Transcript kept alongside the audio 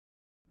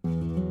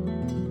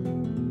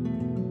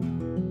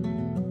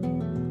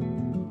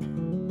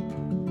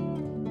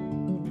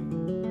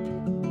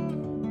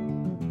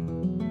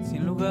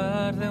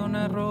de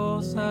una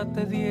rosa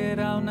te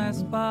diera una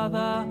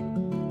espada,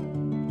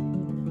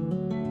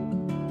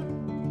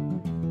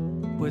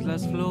 pues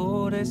las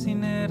flores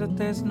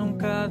inertes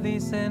nunca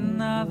dicen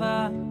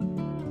nada.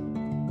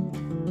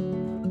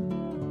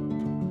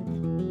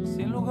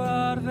 Si en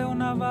lugar de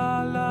una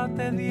bala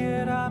te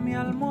diera mi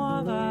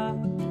almohada,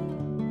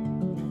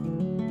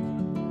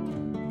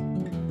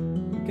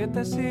 que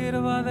te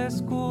sirva de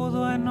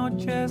escudo en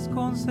noches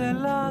con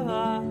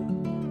celada,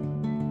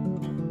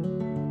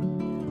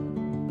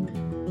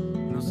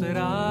 ¿no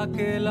será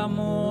que el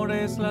amor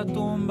es la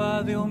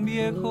tumba de un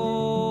viejo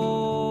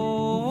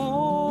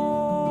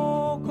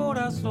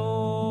corazón?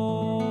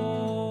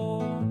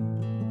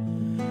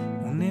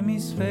 Un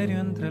hemisferio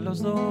entre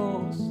los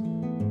dos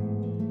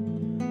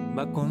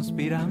va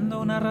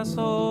conspirando una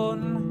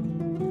razón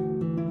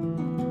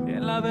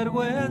en la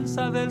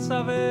vergüenza del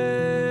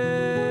saber.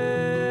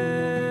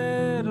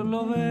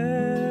 ¿Lo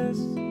ves?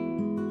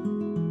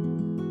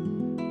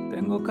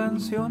 Tengo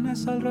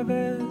canciones al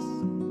revés,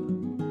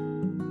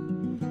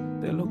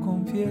 te lo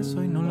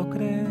confieso y no lo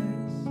crees,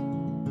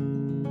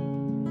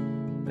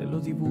 te lo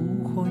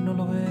dibujo y no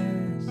lo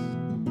ves.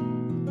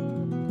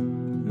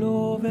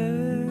 ¿Lo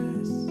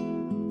ves?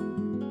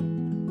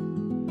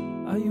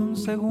 Hay un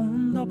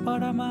segundo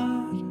para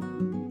amar,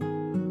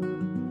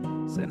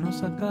 se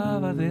nos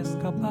acaba de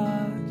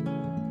escapar,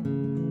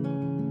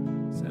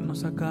 se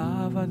nos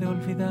acaba de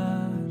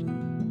olvidar.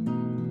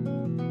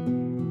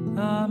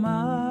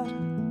 Amar.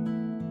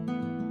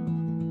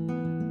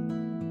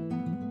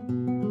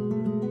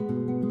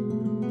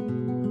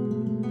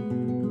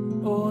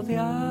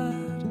 Odiar.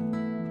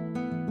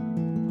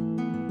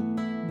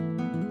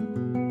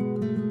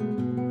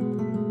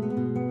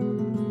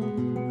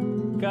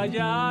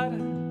 Callar.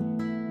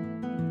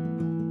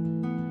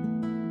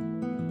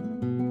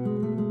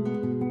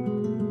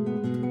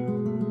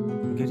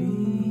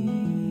 Gritar.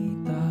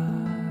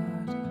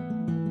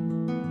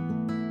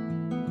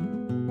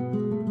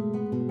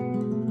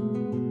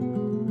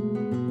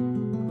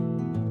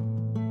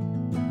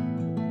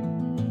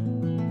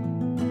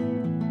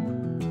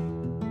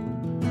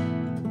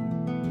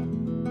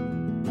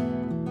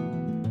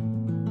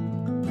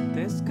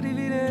 Te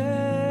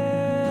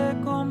escribiré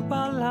con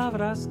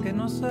palabras que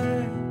no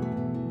sé,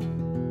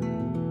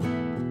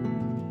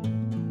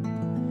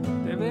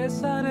 te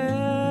besaré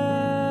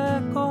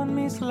con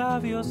mis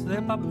labios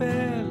de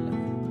papel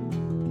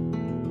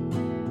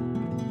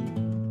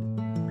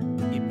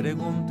y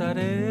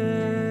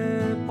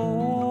preguntaré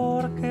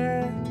por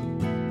qué.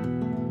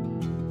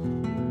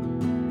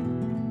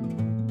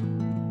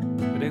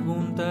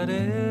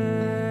 Preguntaré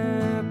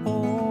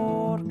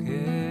por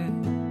qué.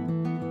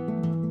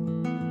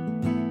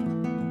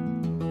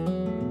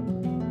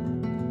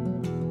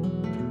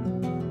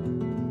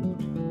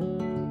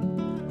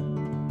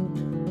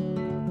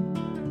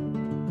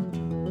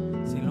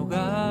 Si en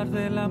lugar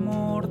del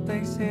amor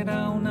te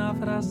hiciera una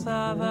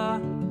frazada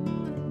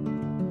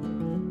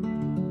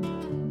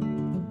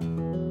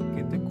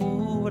que te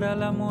cubra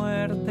la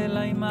muerte,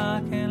 la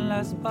imagen,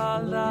 la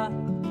espalda.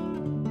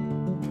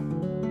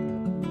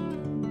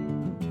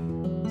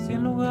 Si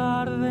en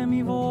lugar de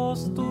mi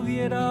voz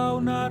tuviera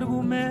un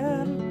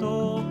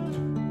argumento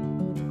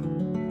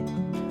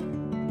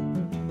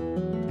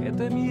que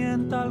te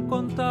mienta al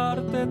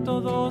contarte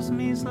todos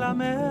mis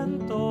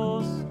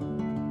lamentos,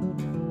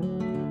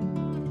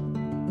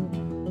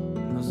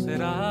 ¿no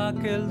será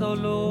que el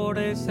dolor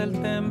es el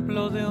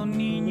templo de un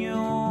niño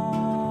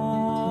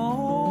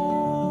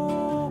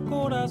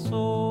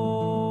corazón?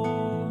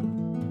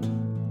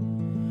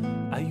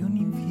 Hay un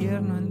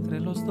infierno entre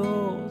los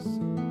dos,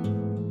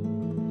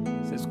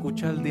 se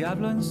escucha el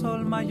diablo en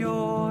sol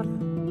mayor,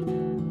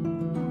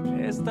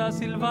 está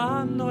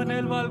silbando en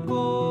el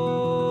balcón.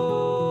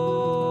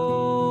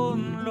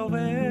 ¿Lo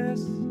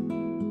ves?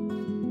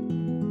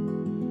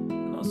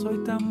 No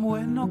soy tan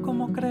bueno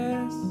como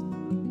crees,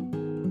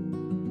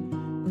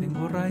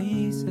 tengo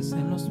raíces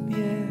en los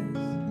pies,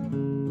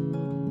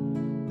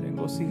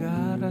 tengo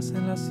cigarras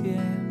en la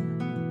sien.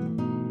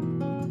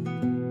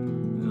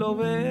 ¿Lo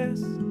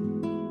ves?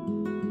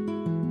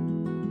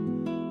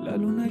 La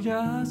luna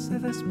ya se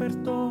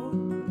despertó,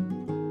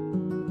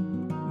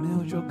 me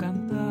oyó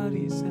cantar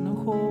y se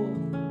enojó,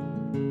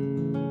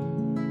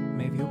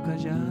 me vio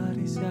callar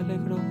y se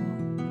alegró.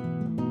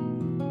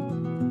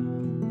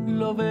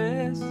 ¿Lo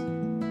ves?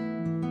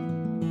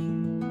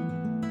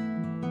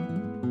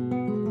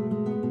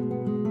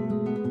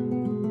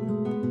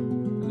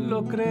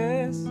 ¿Lo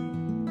crees?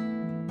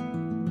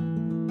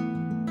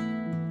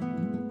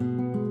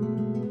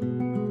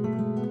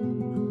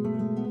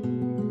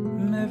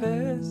 ¿Me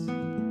ves?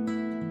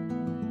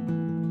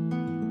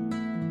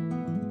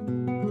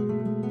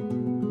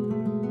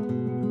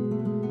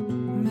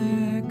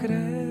 ¿Me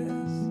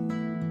crees?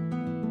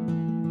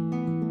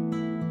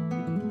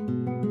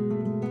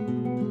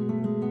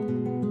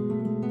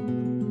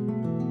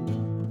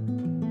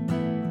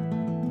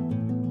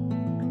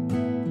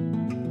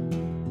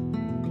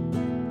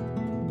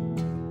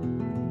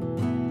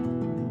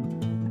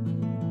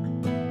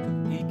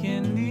 ¿Y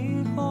quién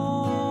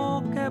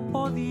dijo que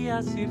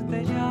podías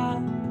irte ya?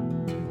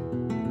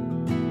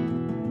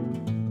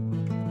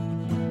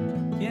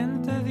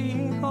 te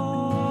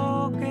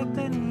dijo que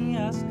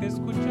tenías que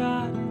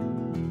escuchar?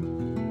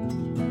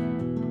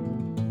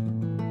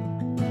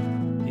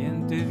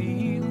 ¿Quién te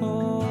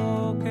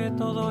dijo que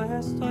todo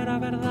esto era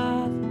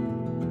verdad?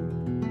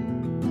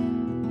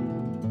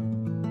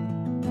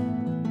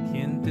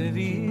 ¿Quién te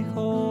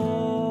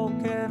dijo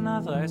que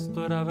nada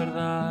esto era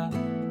verdad?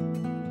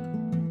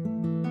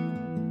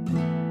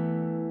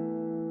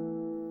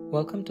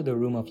 Welcome to the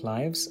Room of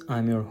Lives.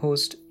 I'm your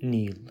host,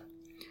 Neil.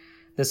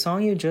 The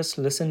song you just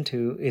listened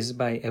to is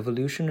by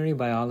evolutionary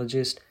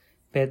biologist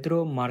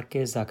Pedro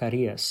Marquez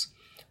Zacarias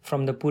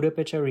from the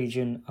Purepecha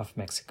region of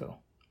Mexico.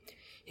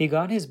 He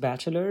got his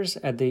bachelor's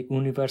at the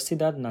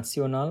Universidad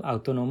Nacional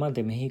Autónoma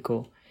de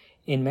Mexico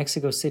in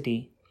Mexico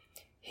City,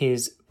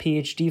 his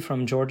PhD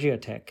from Georgia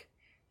Tech,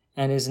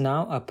 and is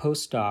now a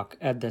postdoc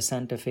at the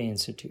Santa Fe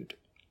Institute.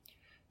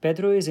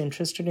 Pedro is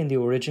interested in the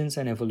origins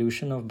and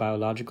evolution of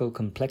biological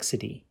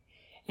complexity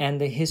and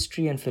the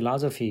history and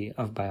philosophy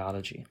of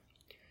biology.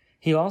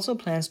 He also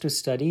plans to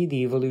study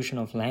the evolution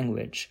of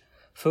language,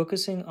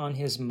 focusing on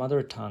his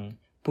mother tongue,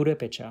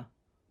 Purepecha,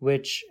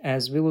 which,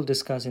 as we will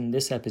discuss in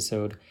this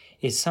episode,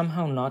 is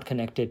somehow not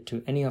connected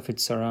to any of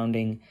its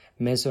surrounding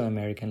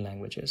Mesoamerican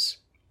languages.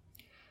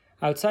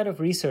 Outside of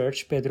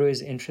research, Pedro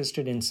is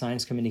interested in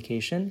science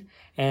communication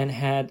and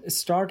had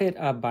started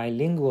a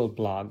bilingual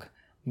blog,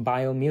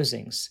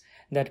 Biomusings,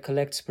 that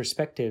collects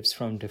perspectives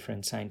from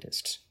different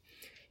scientists.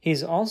 He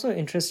is also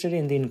interested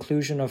in the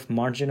inclusion of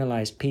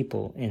marginalized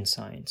people in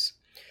science.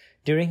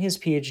 During his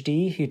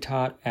PhD, he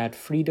taught at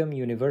Freedom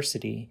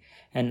University,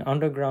 an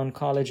underground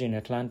college in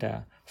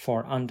Atlanta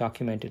for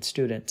undocumented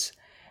students,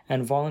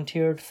 and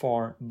volunteered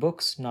for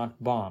Books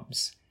Not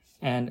Bombs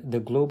and the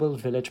Global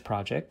Village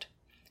Project,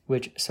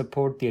 which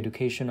support the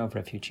education of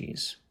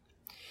refugees.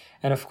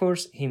 And of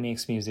course, he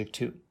makes music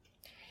too.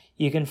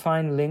 You can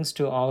find links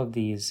to all of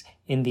these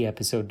in the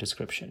episode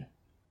description.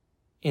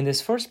 In this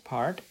first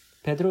part,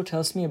 Pedro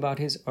tells me about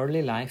his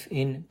early life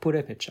in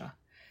Purepecha,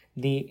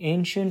 the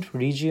ancient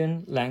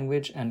region,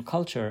 language, and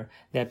culture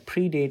that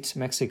predates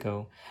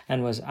Mexico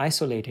and was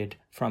isolated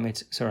from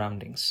its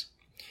surroundings.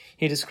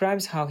 He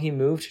describes how he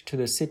moved to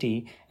the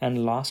city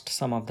and lost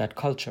some of that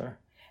culture,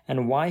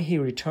 and why he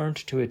returned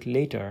to it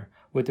later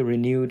with a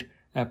renewed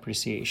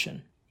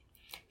appreciation.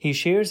 He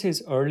shares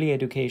his early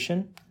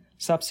education,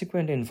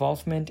 subsequent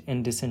involvement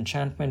and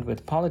disenchantment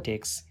with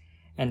politics,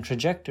 and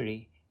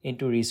trajectory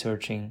into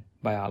researching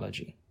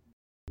biology.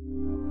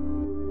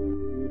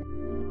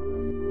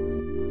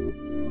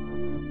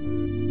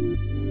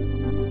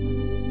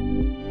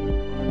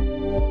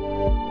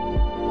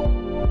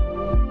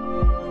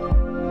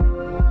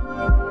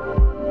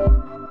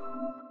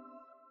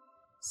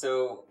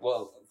 So,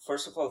 well,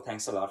 first of all,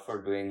 thanks a lot for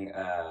doing,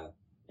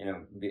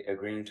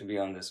 agreeing to be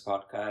on this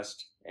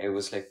podcast. It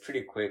was like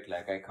pretty quick.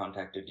 Like I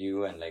contacted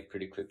you and like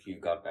pretty quickly you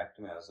got back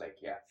to me. I was like,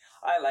 yeah,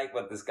 I like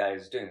what this guy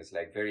is doing. It's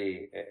like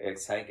very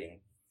exciting.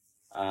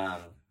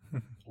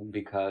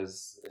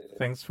 Because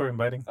thanks for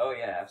inviting. Oh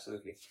yeah,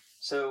 absolutely.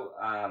 So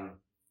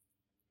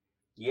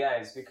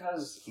it's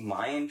because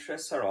my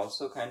interests are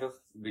also kind of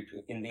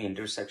in the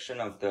intersection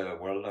of the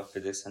world of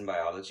physics and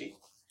biology,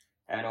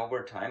 and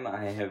over time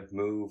I have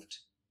moved.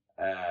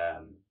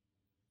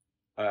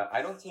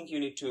 I don't think you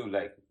need to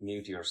like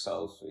mute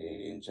yourself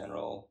in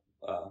general.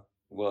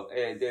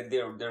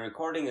 The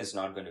recording is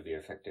not going to be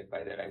affected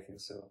by that, I think,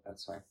 so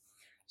that's fine.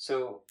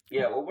 So,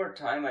 yeah, over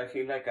time, I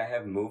feel like I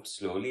have moved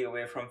slowly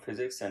away from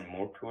physics and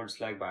more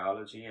towards like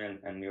biology and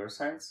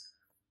neuroscience.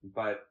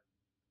 But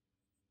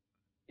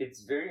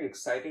it's very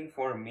exciting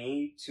for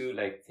me to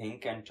like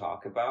think and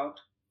talk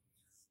about,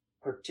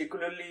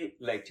 particularly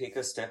like take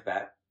a step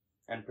back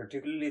and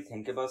particularly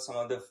think about some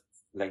of the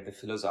like the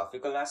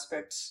philosophical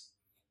aspects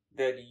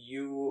that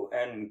you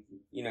and,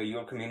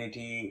 your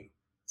community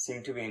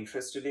seem to be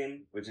interested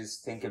in, which is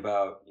think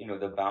about,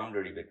 the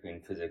boundary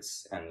between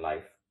physics and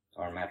life,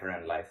 or matter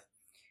and life.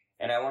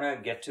 And I want to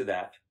get to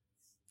that.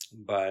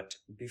 But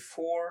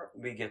before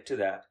we get to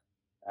that,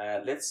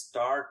 let's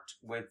start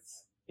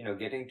with,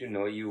 getting to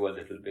know you a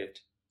little bit.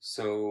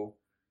 So,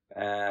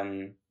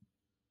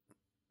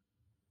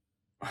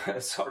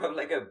 sort of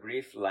like a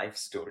brief life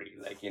story,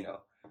 like,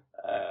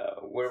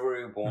 where were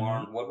you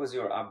born? Mm-hmm. What was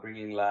your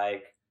upbringing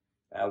like?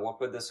 What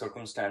were the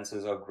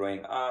circumstances of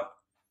growing up?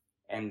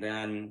 And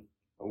then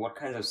what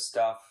kinds of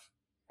stuff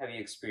have you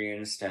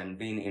experienced and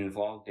been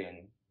involved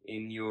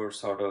in your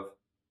sort of,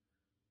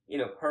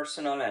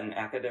 personal and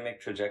academic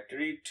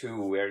trajectory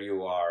to where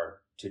you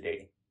are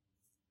today?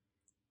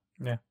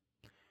 Yeah.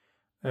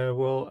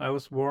 Well, I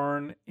was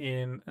born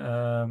in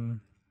a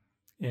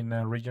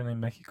region in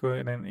Mexico,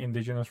 in an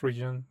indigenous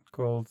region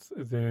called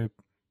the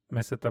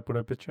Meseta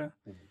Purepecha.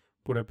 Mm-hmm.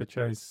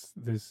 Purepecha is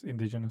this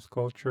indigenous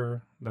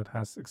culture that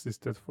has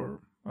existed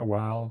for a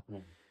while,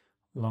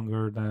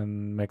 longer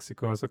than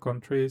Mexico as a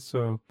country.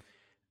 So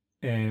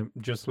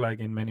just like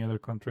in many other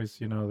countries,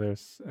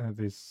 there's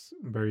these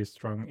very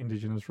strong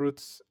indigenous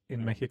roots.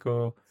 In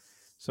Mexico,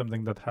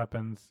 something that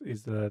happened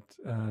is that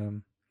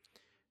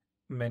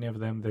many of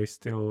them, they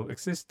still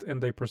exist and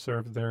they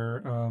preserve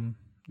their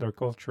their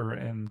culture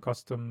and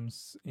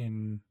customs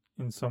in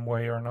some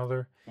way or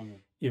another.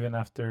 Even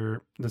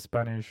after the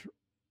Spanish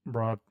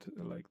brought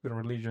like the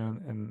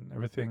religion and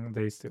everything,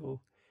 they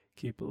still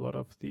keep a lot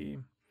of the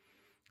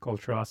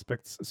cultural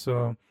aspects.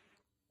 So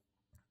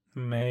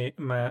my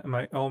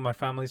all my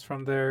family's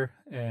from there,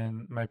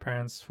 and my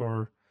parents,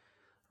 for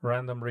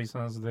random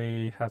reasons,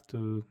 they had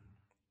to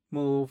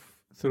move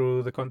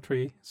through the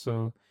country.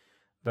 So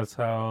that's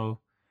how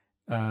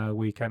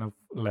we kind of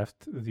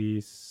left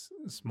this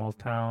small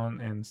town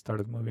and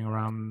started moving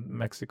around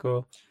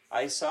Mexico.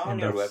 I saw on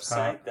And your that's how-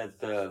 website that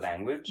the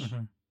language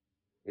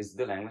is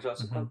the language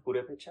also called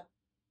Purepecha?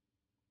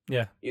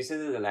 Yeah. You said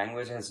that the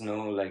language has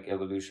no like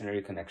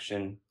evolutionary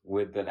connection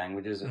with the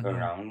languages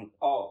around.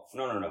 Oh,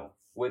 no.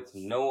 With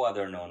no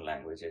other known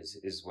languages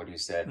is what you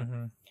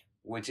said,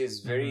 which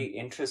is very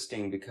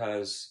interesting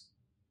because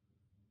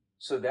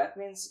so that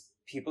means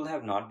people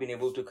have not been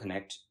able to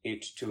connect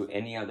it to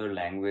any other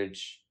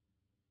language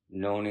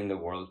known in the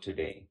world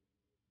today.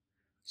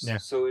 Yeah.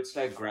 So it's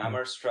like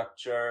grammar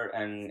structure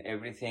and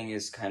everything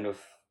is kind of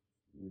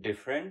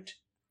different.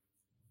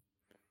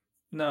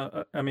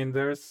 No, I mean,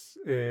 there's,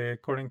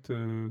 according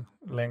to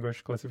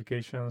language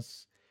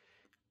classifications,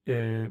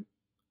 I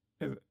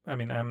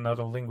mean, I'm not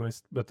a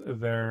linguist, but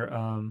there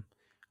are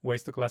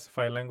ways to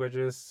classify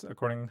languages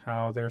according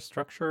how they're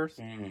structured,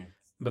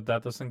 but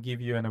that doesn't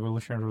give you an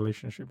evolutionary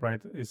relationship,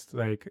 right? It's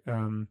like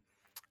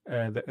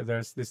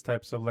there's these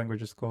types of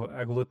languages called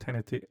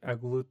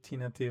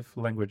agglutinative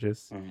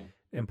languages,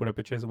 and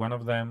Purepecha is one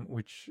of them,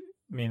 which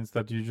means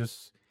that you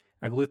just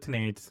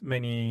agglutinate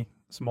many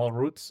small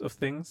roots of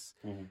things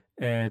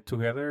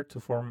together to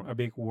form a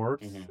big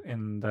word,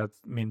 and that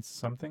means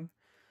something.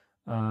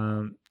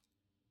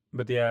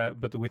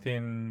 But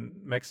within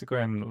Mexico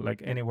and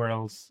like anywhere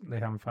else, they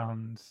haven't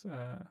found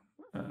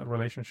a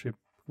relationship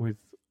with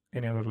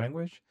any other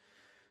language.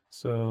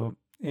 So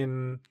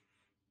in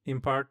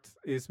part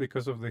is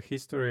because of the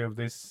history of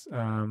this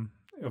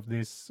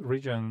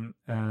region.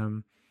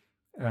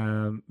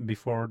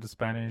 Before the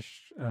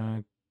Spanish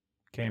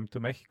came to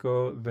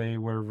Mexico, they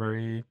were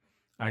very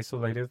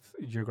isolated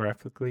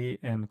geographically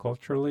and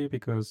culturally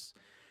because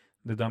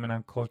the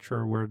dominant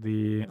culture were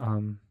the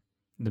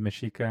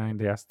Mexica and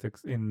the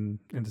Aztecs in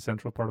the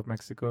central part of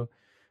Mexico,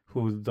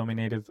 who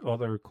dominated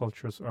other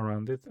cultures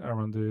around it,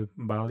 around the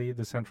valley,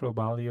 the central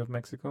valley of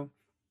Mexico.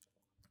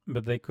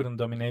 But they couldn't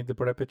dominate the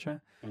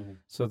Purepecha.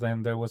 So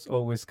then there was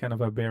always kind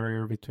of a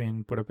barrier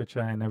between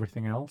Purepecha and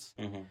everything else.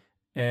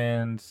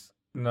 And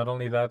not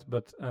only that,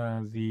 but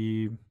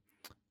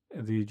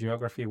the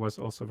geography was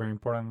also very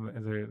important.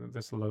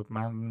 There's a lot of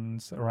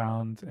mountains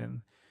around,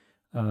 and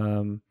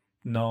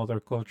no other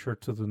culture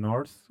to the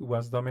north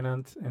was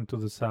dominant, and to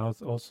the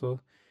south also.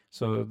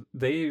 So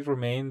they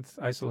remained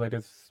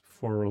isolated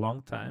for a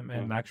long time.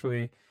 And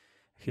actually,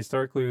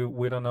 historically,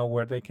 we don't know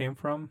where they came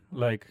from,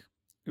 like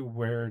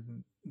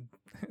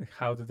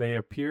how did they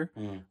appear.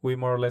 We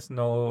more or less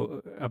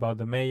know about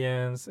the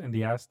Mayans and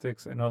the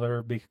Aztecs and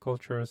other big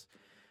cultures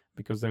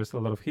because there's a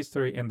lot of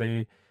history, and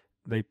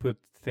they put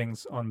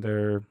things on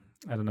their,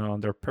 I don't know,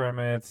 on their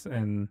pyramids,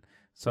 and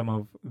some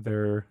of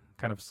their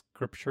kind of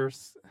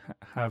scriptures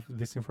have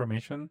this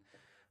information.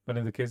 But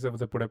in the case of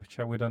the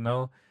Purepecha, we don't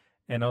know.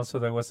 And also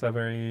there was a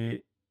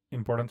very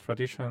important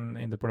tradition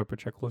in the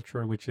Purepecha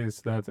culture, which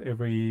is that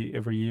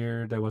every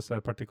year there was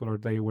a particular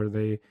day where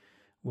they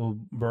will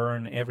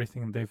burn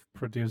everything they've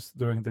produced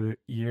during the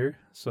year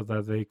so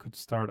that they could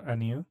start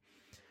anew.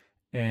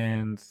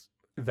 And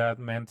that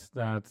meant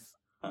that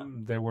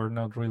there were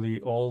not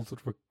really old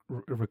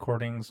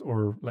recordings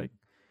or like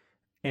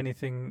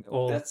anything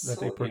old That's that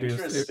so they produced.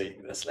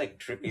 Interesting. That's like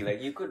trippy.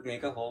 Like you could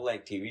make a whole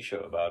like TV show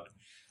about.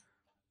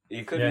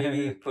 You could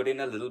maybe put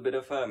in a little bit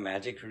of a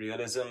magic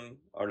realism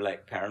or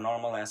like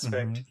paranormal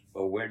aspect.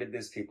 But where did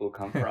these people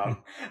come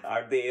from?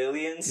 Are they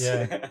aliens?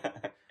 Yeah.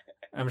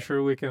 I'm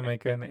sure we can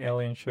make an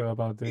alien show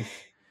about this.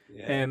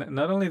 And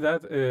not only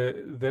that,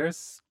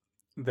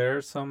 there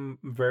are some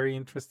very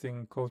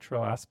interesting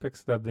cultural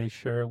aspects that they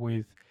share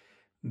with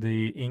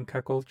the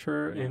Inca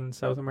culture in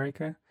South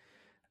America.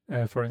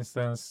 For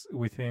instance,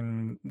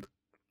 within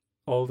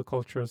all the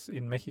cultures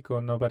in Mexico,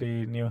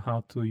 nobody knew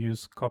how to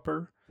use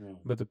copper,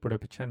 but the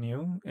Purepecha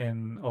knew,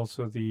 and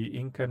also the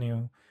Inca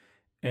knew,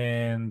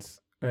 and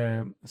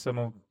some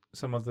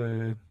of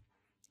the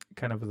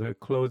kind of the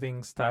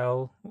clothing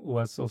style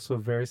was also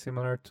very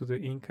similar to the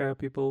Inca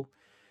people.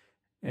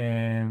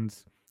 And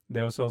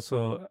there was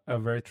also a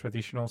very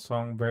traditional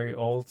song, very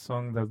old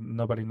song that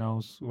nobody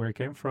knows where it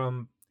came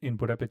from in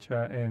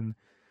Purepecha, and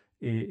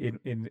in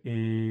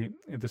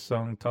the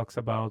song talks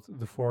about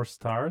the 4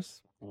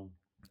 stars,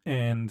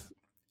 and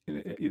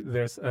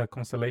there's a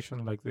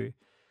constellation like the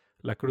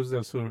La Cruz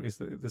del Sur is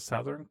the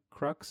southern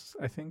crux,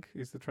 I think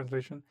is the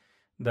translation,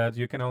 that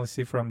you can only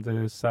see from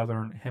the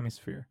southern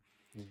hemisphere.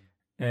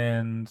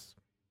 And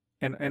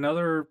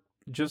other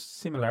just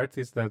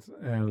similarities that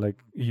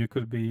like you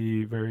could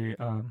be very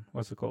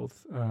what's it called,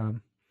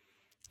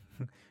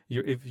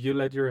 if you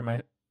let your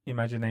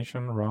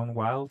imagination run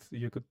wild,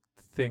 you could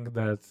think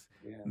that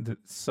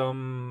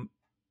some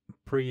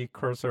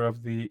precursor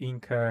of the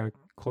Inca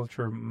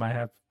culture might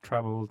have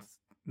traveled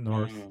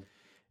north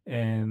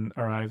and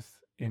arrived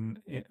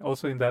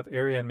also in that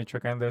area in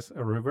Michoacan. There's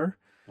a river,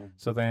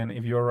 so then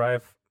if you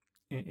arrive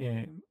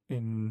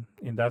in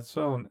that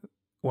zone,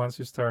 once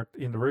you start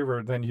in the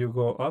river, then you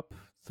go up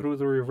through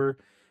the river,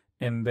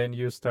 and then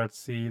you start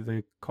see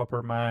the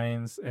copper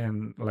mines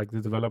and like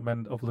the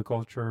development of the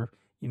culture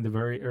in the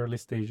very early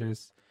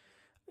stages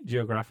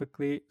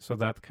geographically. So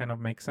that kind of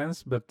makes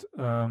sense. But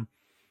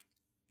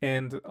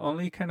and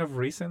only kind of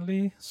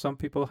recently, some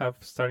people have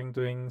started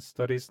doing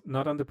studies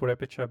not on the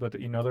Purepecha but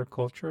in other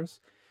cultures,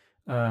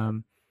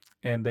 and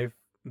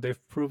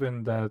they've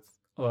proven that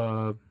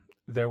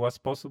there was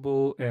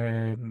possible,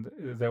 and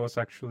there was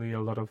actually a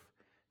lot of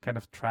kind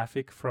of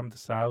traffic from the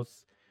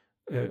south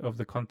of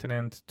the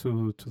continent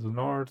to the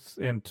north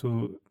and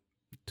to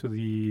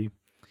the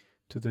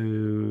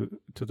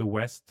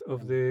west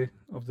of the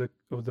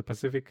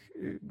Pacific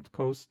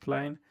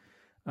coastline,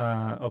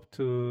 up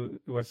to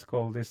what's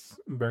called this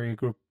very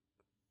group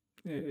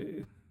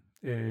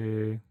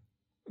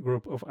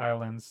of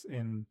islands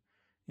in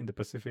the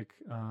Pacific,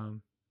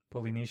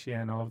 Polynesia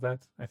and all of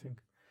that, I think.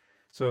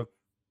 So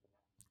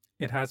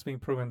it has been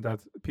proven that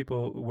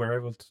people were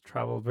able to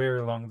travel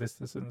very long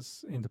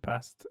distances in the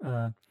past,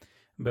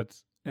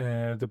 but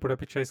the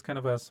Purepecha is kind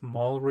of a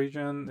small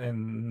region,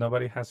 and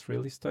nobody has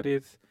really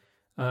studied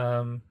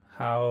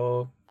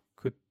how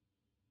could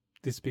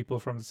these people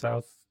from the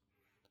south,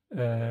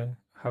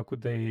 how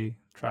could they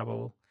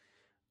travel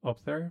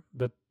up there.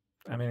 But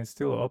I mean, it's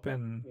still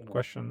open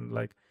question.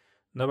 Like,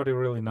 nobody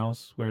really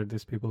knows where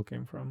these people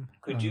came from.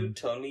 Could you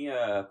tell me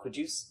a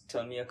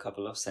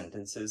couple of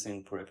sentences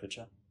in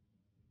Purepecha?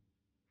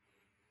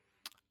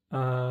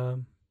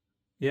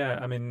 Yeah,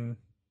 I mean,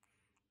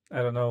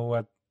 I don't know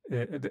what.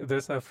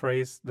 There's a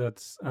phrase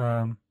that's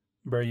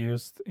very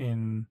used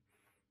in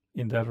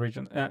that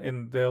region,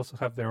 and they also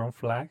have their own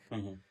flag.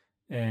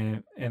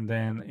 And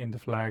then in the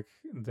flag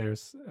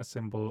there's a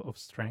symbol of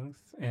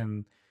strength,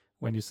 and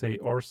when you say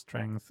 "or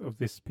strength" of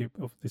this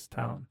people of this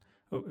town,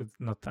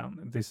 not town,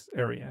 this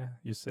area,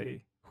 you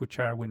say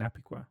 "Huchar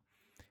Winapiqua,"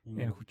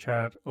 and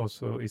Huchar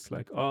also is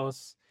like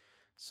us.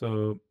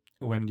 So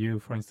when you,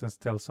 for instance,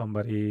 tell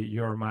somebody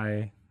you're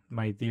my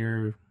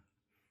dear,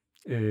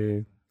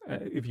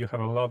 if you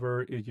have a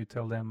lover, if you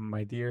tell them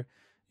my dear,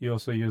 you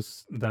also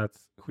use that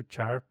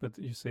Huchar, but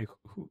you say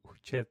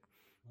Huchet.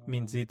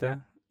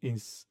 Minzita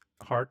is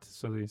heart,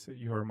 so they say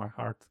you are my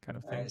heart kind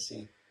of thing. I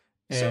see.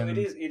 So it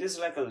is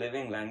like a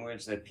living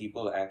language that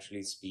people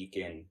actually speak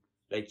in.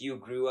 Like, you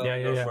grew up,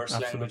 your first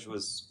language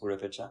was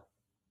Purepecha?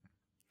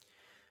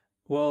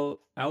 Well,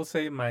 I'll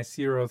say my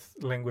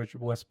 0th language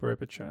was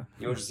Purepecha.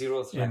 Your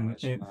 0th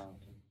language?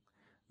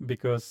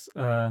 Because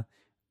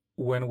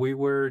when we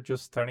were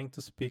just starting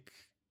to speak,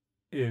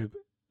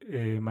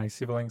 my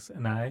siblings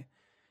and I,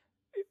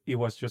 it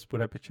was just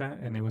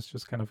Purepecha, and it was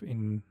just kind of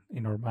in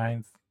our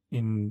minds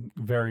in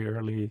very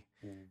early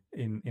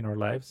in our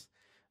lives.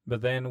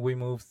 But then we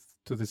moved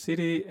to the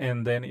city,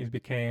 and then it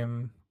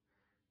became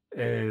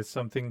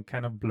something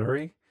kind of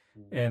blurry,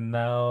 and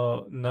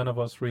now none of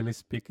us really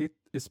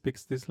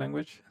speaks this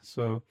language.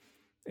 So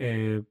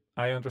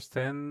I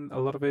understand a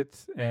lot of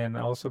it, and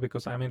also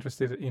because I'm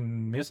interested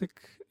in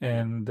music,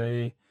 and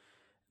they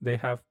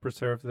have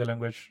preserved the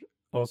language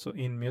also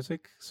in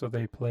music, so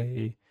they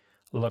play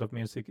a lot of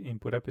music in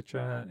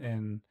Purepecha,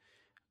 and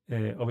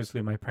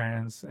obviously my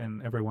parents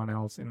and everyone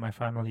else in my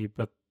family,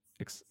 but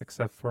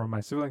except for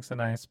my siblings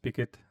and I, speak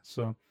it.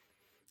 So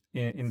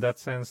in that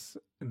sense,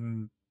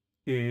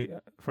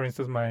 for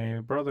instance,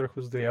 my brother,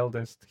 who's the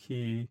eldest,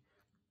 he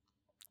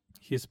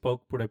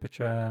spoke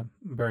Purepecha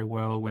very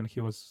well when he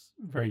was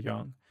very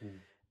young,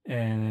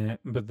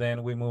 but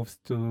then we moved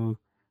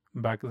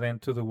back then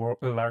to the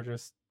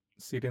largest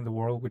city in the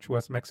world, which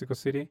was Mexico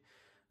City,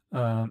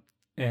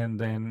 and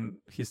then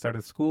he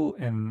started school,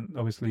 and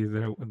obviously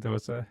there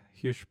was a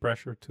huge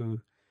pressure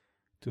to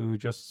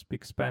just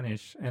speak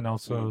Spanish. And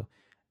also,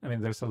 I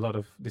mean, there's a lot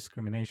of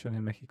discrimination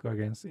in Mexico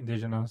against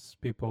indigenous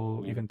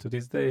people even to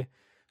this day.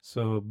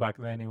 So back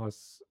then it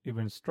was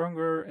even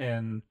stronger,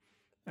 and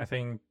I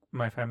think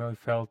my family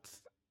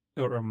felt,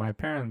 or my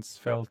parents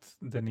felt,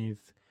 the need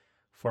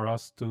for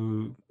us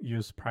to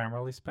use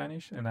primarily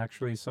Spanish, and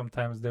actually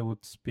sometimes they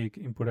would speak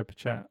in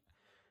Purepecha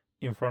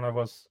in front of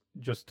us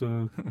just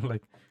to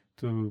like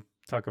to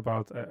talk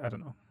about I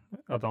don't know,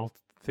 adult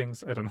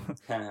things. I don't know.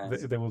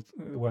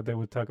 they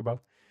would talk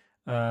about.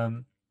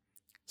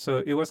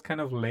 So it was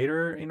kind of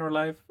later in our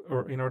life,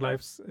 or in our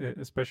lives,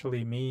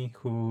 especially me,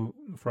 who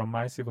from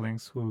my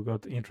siblings, who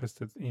got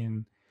interested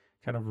in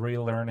kind of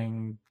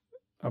relearning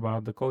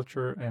about the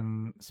culture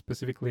and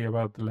specifically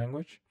about the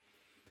language.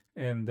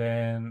 And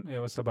then it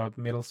was about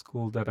middle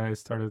school that I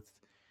started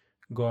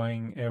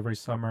going every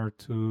summer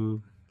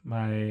to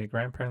my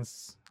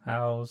grandparents'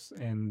 house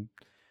and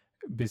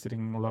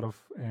visiting a lot of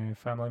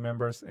family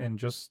members, and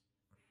just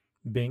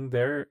being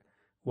there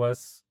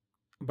was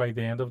by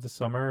the end of the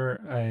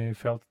summer, I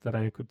felt that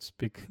I could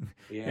speak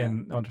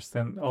and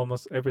understand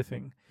almost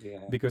everything,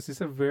 because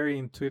it's a very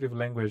intuitive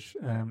language.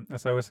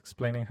 As I was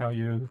explaining how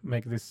you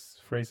make these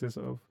phrases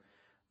of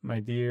my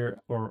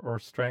dear or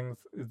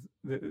strength,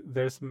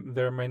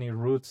 there are many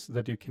roots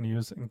that you can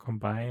use and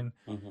combine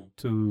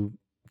to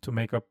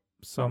make up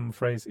some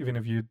phrase. Even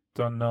if you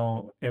don't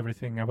know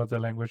everything about the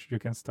language, you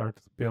can start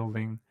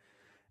building.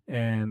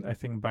 And I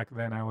think back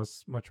then I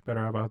was much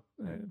better about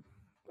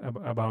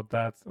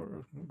that,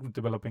 or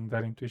developing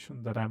that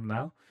intuition that I'm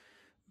now.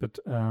 But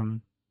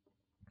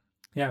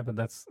but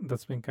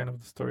that's been kind of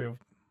the story of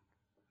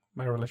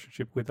my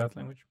relationship with that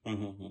language.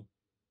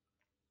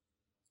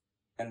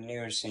 And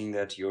you were saying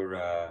that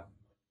your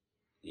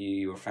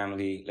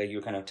family, like,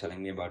 you're kind of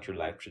telling me about your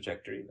life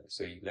trajectory.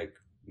 So you like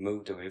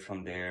moved away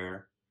from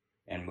there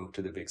and moved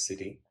to the big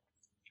city,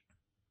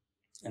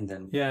 and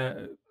then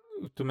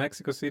to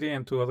Mexico City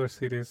and to other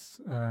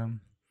cities,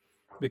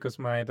 because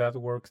my dad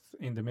worked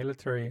in the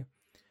military.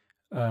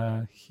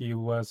 He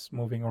was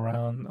moving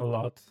around a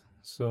lot.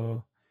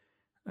 So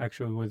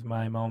actually with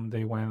my mom,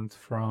 they went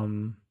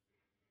from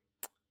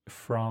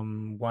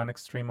one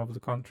extreme of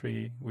the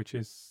country, which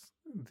is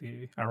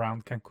the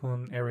around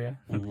Cancun area,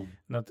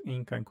 not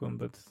in Cancun,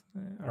 but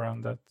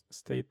around that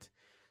state,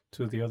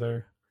 to the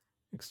other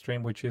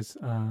extreme, which is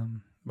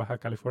Baja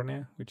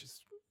California, which is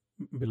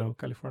below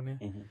California,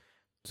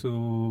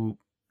 to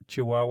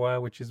Chihuahua,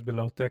 which is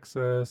below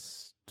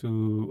Texas,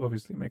 to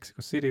obviously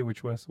Mexico City,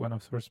 which was one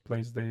of the first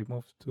places they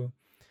moved to,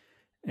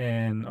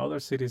 and other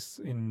cities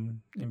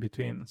in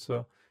between.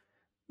 So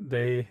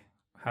they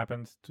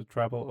happened to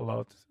travel a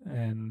lot,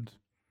 and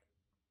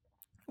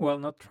well,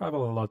 not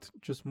travel a lot,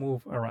 just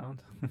move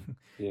around.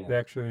 They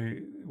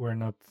actually were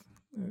not.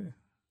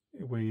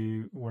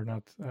 We were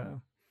not.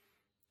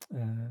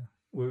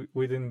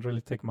 We didn't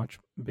really take much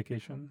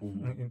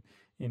vacation.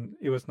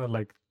 It was not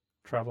like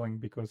traveling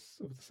because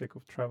of the sake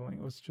of traveling.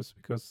 It was just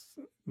because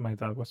my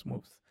dad was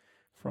moved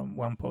from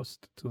one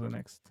post to the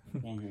next.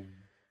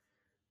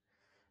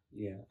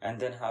 And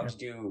then how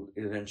did you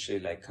eventually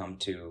like come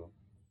to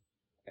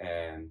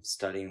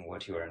studying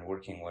what you are and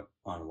working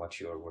on what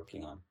you are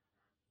working on?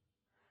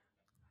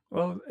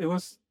 Well, it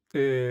was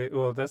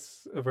well,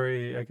 that's a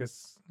very, I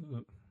guess,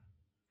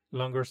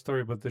 longer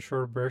story, but the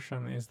short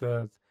version is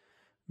that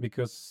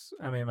because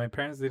my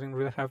parents didn't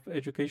really have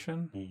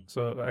education,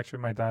 so actually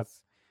my dad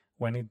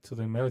went into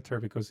the military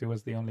because it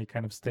was the only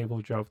kind of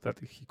stable job that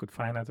he could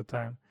find at the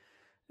time,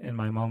 and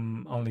my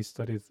mom only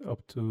studied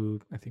up to,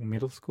 I think,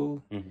 middle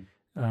school.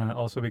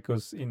 Also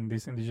because in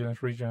this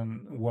indigenous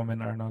region,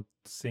 women are not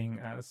seen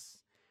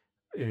as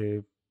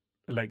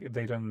like,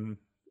 they don't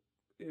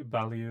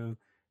value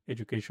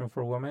education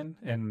for women,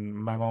 and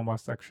my mom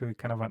was actually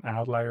kind of an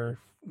outlier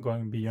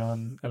going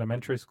beyond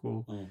elementary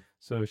school.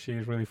 So she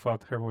really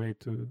fought her way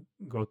to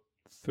go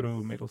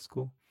through middle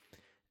school,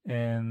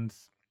 and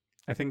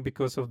I think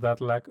because of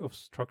that lack of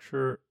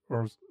structure,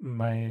 or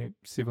my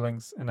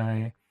siblings and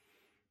I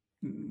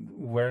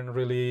weren't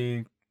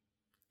really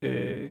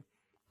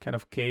kind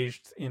of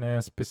caged in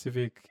a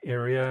specific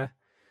area.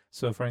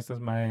 So for instance,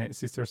 my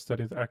sister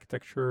studied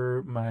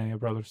architecture, my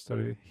brother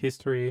studied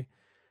history,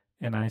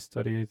 and I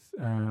studied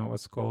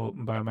what's called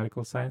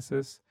biomedical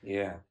sciences.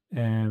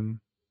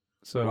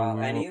 So wow,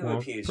 and you have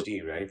a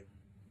PhD, right?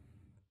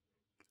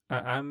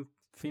 I'm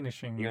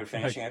finishing. You're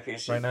finishing a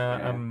PhD right now.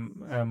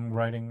 I'm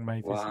writing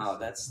my thesis. Wow,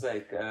 that's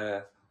like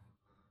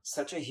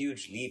such a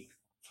huge leap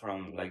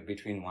from like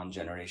between one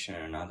generation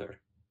and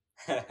another.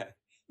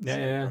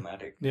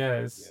 Dramatic.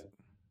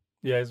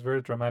 It's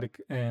very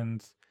dramatic,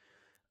 and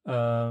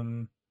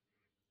I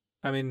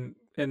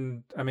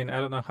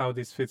don't know how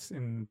this fits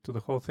into the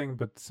whole thing,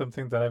 but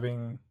something that I've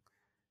been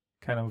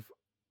kind of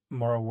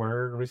more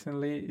aware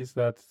recently is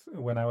that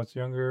when I was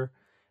younger,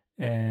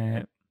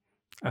 I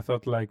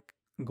thought like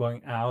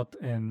going out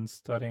and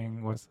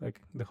studying was like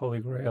the holy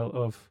grail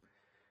of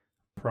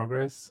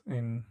progress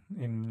in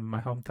my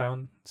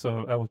hometown.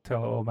 So I would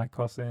tell all my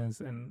cousins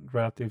and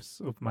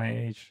relatives of my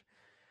age,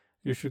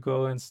 you should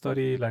go and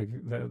study, like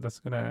that's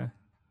gonna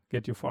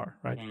get you far,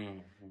 right?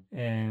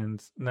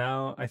 And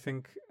now I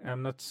think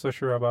I'm not so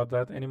sure about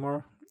that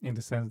anymore, in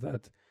the sense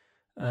that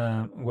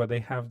what they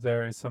have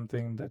there is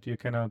something that you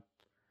cannot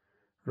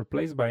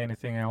replace by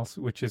anything else,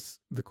 which is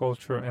the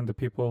culture and the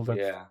people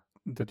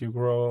that you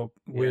grow up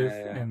with,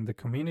 and the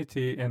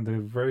community, and the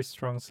very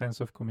strong sense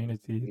of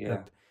community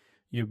that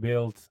you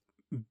build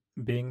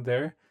being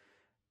there,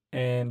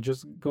 and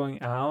just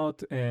going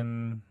out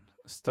and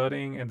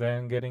studying and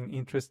then getting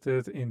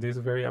interested in these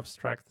very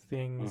abstract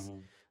things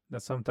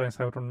that sometimes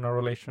have no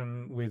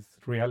relation with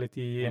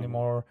reality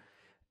anymore,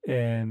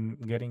 and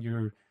getting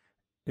your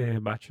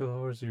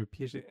bachelor's, your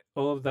PhD,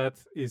 all of that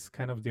is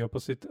kind of the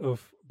opposite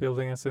of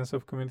building a sense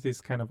of community.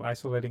 It's kind of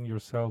isolating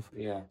yourself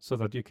so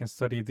that you can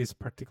study this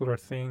particular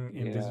thing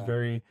in this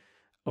very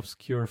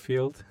obscure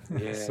field.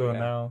 So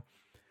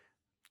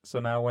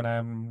now when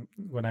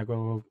I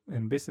go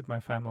and visit my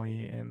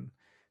family, and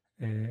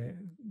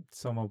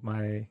some of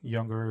my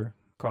younger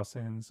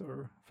cousins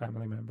or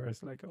family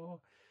members, like,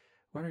 oh,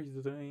 what are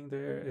you doing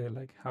there?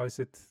 like how is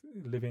it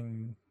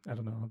living, I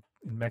don't know,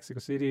 in Mexico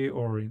City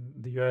or in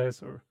the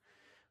US or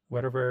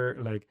whatever.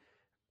 Like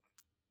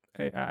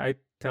I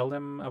tell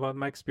them about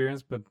my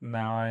experience, but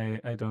now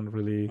I don't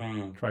really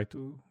try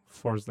to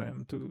force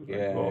them to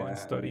like go and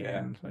study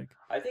and like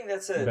I think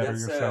that's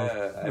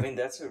yourself. I mean,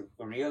 that's a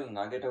real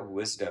nugget of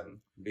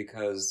wisdom,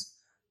 because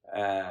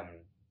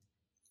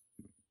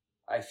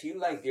I feel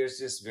like there's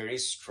this very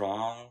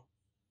strong,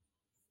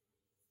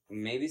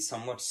 maybe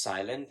somewhat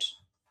silent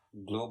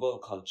global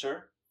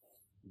culture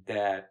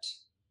that,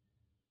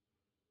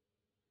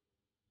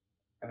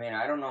 I mean,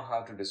 I don't know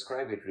how to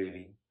describe it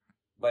really,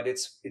 but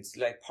it's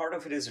like part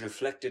of it is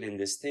reflected in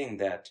this thing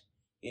that,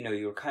 you know,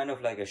 you're kind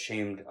of like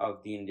ashamed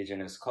of the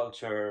indigenous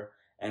culture,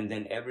 and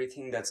then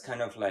everything that's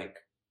kind of like,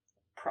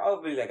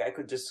 probably like, I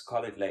could just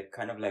call it like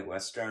kind of like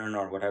Western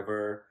or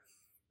whatever,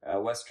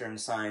 Western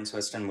science,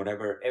 Western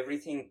whatever,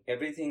 everything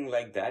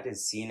like that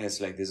is seen as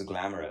like this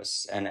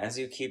glamorous. And as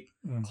you keep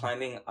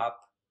climbing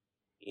up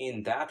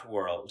in that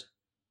world,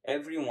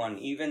 everyone,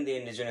 even the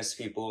indigenous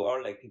people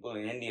or like people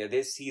in India,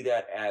 they see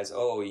that as,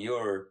 oh,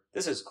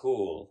 this is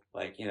cool,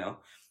 like, you know.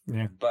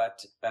 Yeah.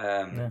 But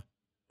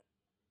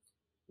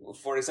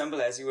for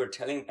example, as you were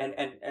telling,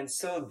 and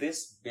so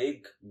this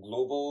big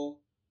global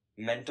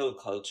mental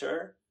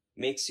culture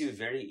makes you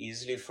very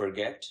easily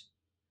forget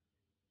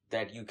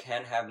that you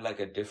can have like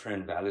a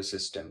different value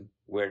system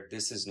where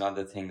this is not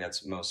the thing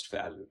that's most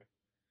valued.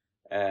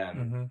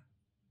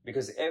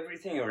 Because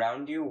everything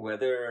around you,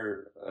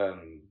 whether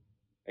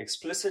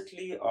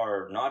explicitly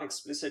or not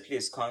explicitly,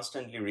 is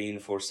constantly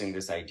reinforcing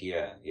this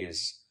idea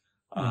is,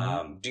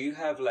 do you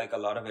have like a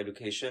lot of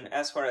education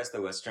as far as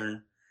the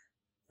Western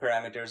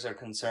parameters are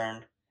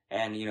concerned,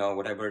 and, you know,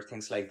 whatever,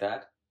 things like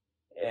that.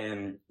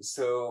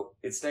 So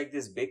it's like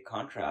this big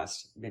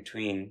contrast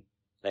between,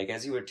 like,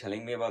 as you were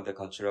telling me about the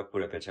culture of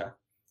Purepecha,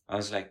 I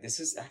was like, this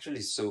is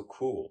actually so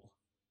cool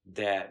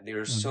that there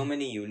are so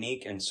many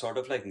unique and sort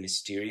of like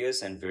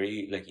mysterious and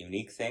very like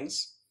unique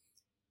things.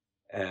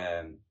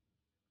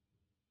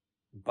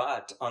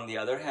 But on the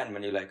other hand,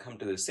 when you like come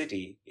to the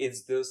city,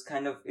 it's those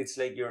kind of, it's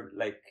like you're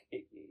like,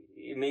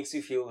 it makes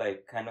you feel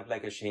like kind of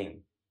like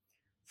ashamed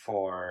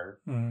for,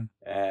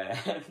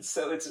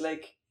 so it's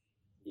like,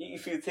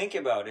 if you think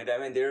about it, I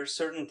mean, there are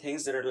certain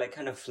things that are like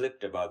kind of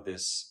flipped about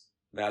this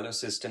value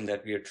system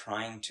that we are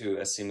trying to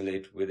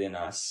assimilate within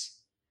us.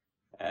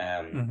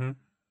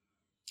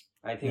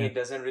 I think it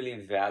doesn't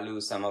really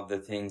value some of the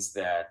things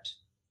that,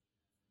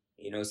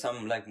 you know,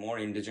 some like more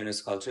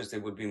indigenous cultures, they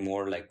would be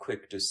more like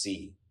quick to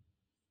see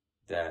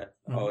that,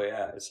 oh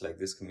yeah, it's like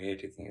this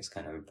community thing is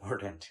kind of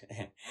important.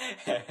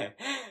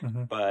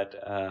 But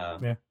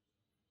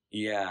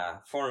yeah,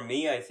 for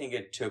me, I think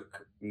it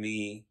took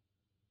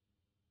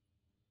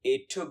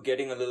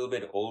getting a little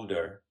bit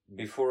older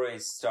before I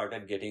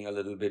started getting a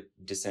little bit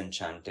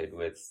disenchanted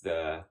with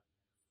the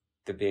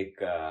big,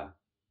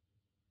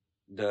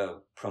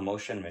 the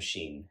promotion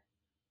machine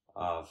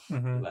of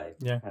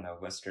kind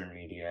of Western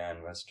media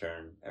and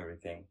Western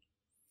everything.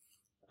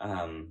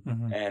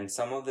 And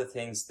some of the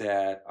things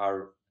that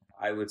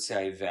I would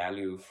say I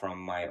value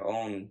from my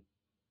own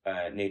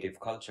native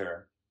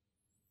culture,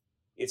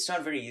 it's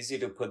not very easy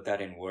to put that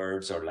in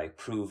words or like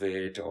prove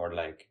it or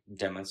like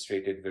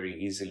demonstrate it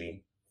very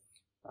easily.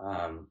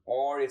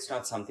 Or it's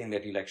not something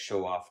that you like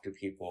show off to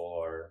people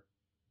or,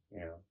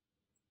 you know.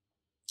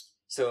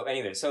 So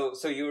anyway, so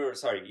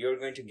you're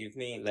going to give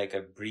me like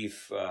a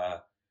brief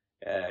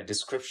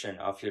description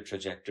of your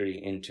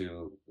trajectory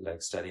into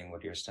like studying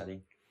what you're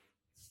studying.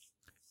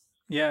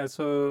 Yeah,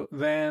 so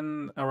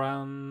then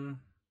around,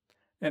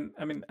 and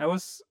I mean, I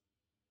was,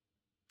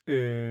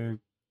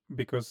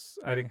 because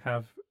I didn't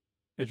have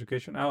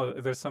education. Oh,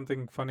 there's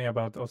something funny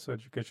about also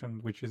education,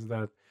 which is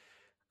that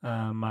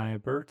my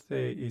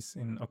birthday is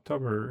in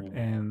October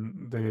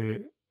and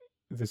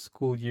the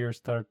school year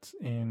starts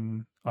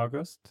in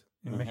August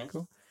in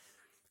Mexico.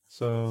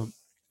 So,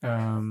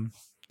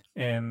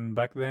 and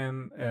back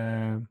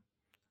then,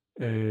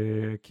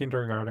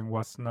 kindergarten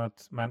was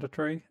not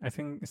mandatory. I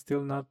think it's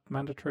still not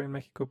mandatory in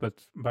Mexico,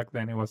 but back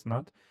then it was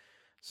not.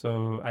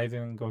 So I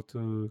didn't go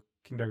to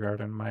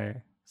kindergarten.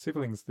 My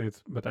siblings did,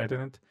 but I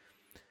didn't.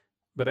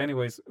 But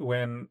anyways,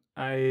 when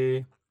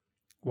I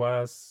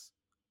was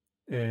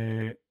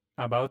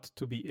about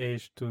to be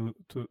aged to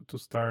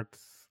start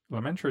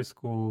elementary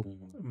school,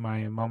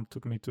 my mom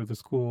took me to the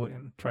school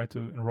and tried to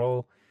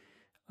enroll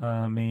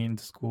me in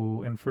the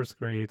school in first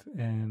grade,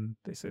 and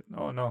they said,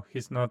 "Oh no,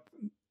 he's not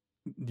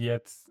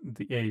yet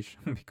the age,"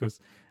 because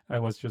I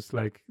was just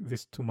like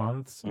this 2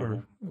 months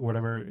or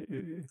whatever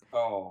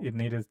it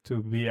needed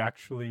to be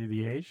actually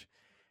the age.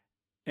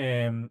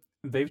 And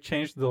they've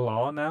changed the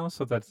law now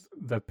so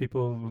that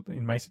people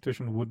in my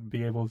situation would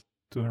be able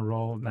to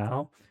enroll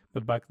now,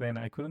 but back then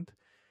I couldn't.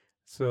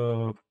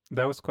 So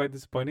that was quite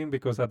disappointing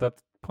because at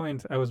that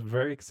point I was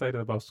very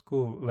excited about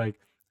school. Like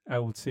I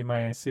would see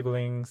my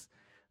siblings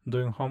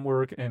doing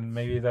homework and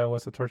maybe that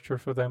was a torture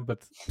for them,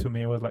 but to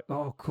me it was like,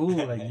 oh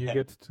cool, like you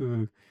get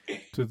to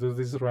do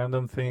these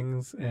random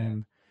things.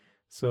 And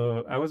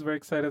so I was very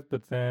excited,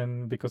 but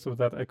then because of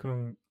that I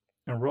couldn't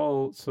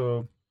enroll.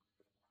 So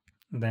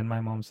then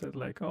my mom said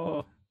like,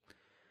 "Oh,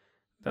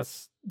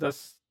 that's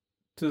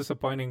too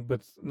disappointing,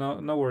 but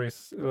no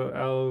worries.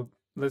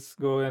 Let's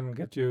go and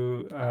get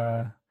you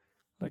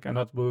like a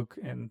notebook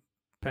and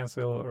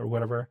pencil or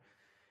whatever."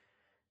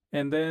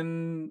 And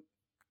then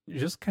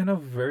just kind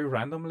of very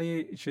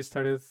randomly, she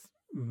started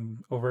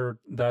over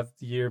that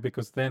year,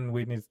 because then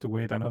we needed to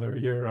wait another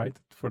year, right,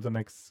 for the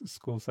next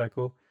school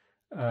cycle.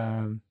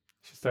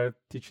 She started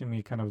teaching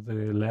me kind of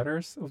the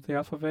letters of the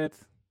alphabet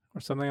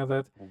or something like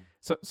that.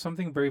 So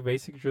something very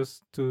basic,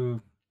 just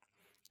to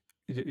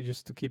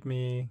keep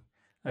me,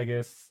 I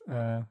guess,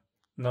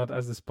 not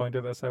as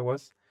disappointed as I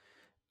was.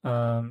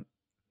 And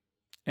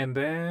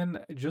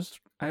then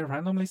I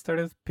randomly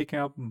started picking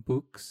up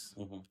books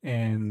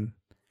and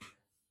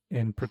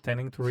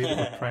pretending to read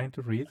or trying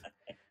to read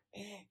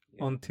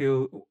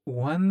until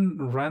one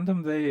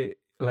random day,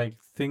 like,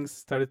 things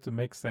started to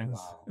make sense.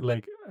 Wow.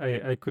 Like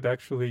I could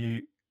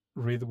actually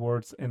read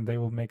words and they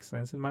will make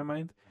sense in my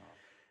mind.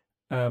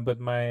 But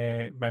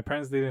my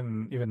parents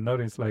didn't even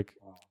notice, like,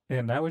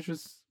 and I was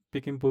just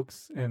picking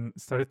books and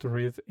started to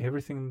read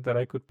everything that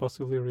I could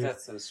possibly read.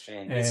 That's so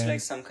strange. It's like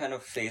some kind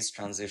of phase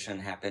transition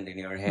happened in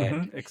your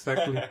head.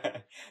 Exactly.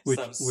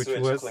 Some switch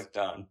clicked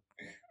on.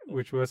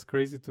 Which was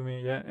crazy to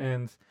me, yeah.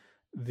 And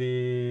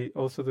the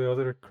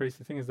other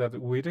crazy thing is that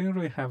we didn't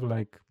really have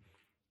like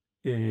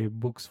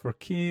books for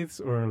kids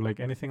or like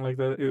anything like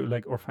that.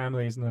 Like, our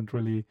family is not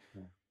really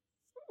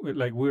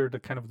like, we're the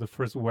kind of the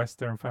first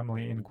Western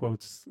family in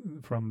quotes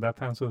from that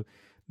time, so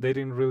they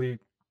didn't really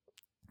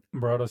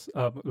brought us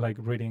up like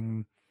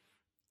reading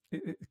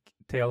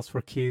tales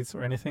for kids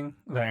or anything.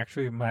 Like,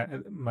 actually,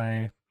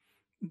 my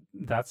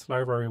dad's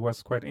library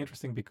was quite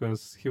interesting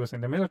because he was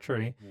in the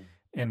military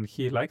and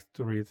he liked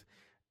to read,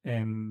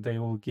 and they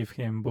will give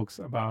him books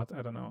about,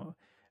 I don't know,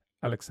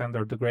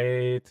 Alexander the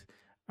Great,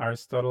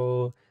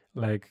 Aristotle,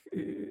 like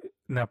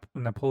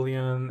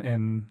Napoleon,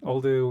 and all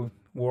the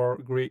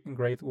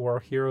great war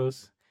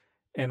heroes.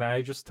 And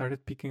I just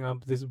started picking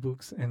up these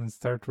books and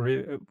started to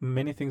read.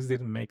 Many things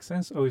didn't make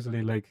sense,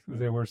 obviously. Like,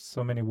 there were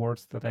so many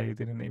words that I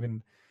didn't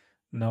even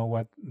know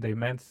what they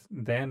meant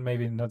then,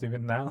 maybe not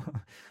even now.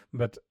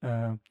 But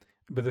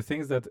the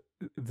things that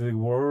the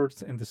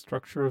words and the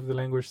structure of the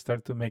language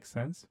started to make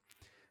sense.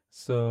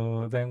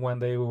 So then one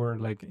day we were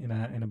like in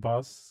a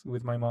bus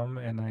with my mom,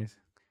 and I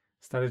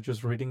started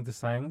just reading the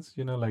signs,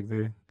 like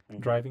the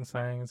driving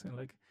signs, and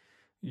like,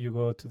 you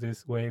go to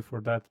this way for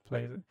that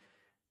place.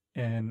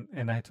 And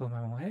I told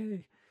my mom,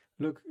 "Hey,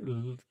 look,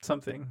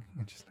 something."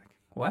 And she's like,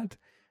 "What?"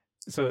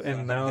 So,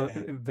 and now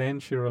then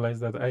she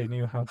realized that I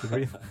knew how to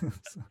read,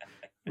 so,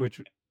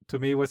 which to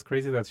me was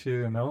crazy that she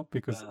didn't know,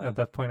 because at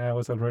that point I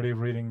was already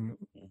reading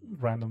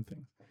random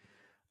things.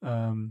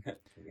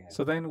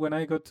 So then when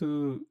I got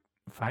to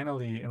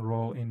finally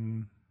enroll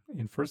in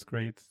first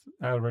grade,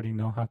 I already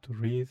know how to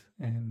read,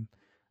 and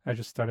I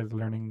just started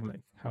learning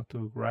like how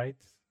to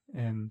write.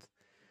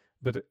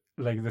 But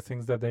like, the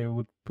things that they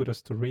would put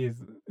us to read,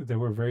 they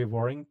were very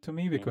boring to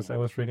me, because I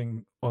was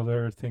reading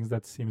other things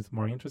that seemed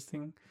more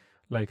interesting,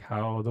 like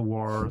how the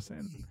wars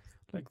and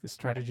like the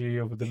strategy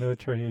of the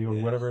military or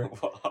whatever.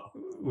 Wow.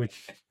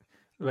 Which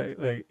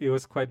like it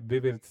was quite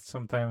vivid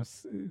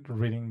sometimes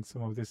reading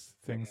some of these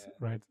things,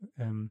 right?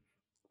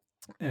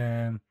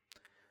 And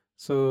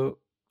so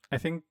I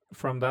think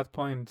from that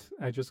point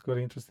I just got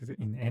interested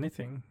in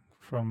anything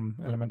from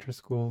elementary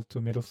school to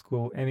middle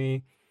school.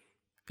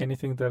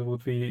 Anything that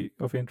would be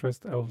of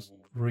interest, I'll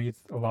read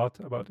a lot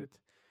about it.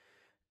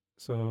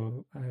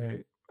 So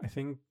I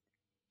think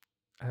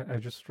I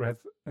just read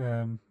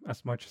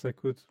as much as I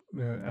could.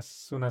 As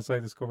soon as I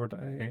discovered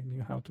I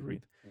knew how to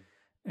read.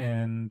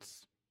 And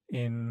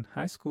in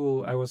high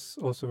school, I was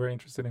also very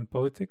interested in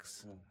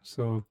politics.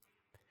 So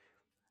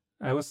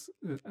I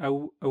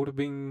would have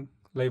been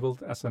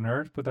labeled as a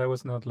nerd, but I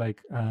was not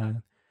like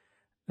an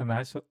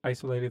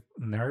isolated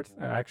nerd.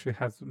 I actually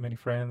had many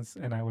friends,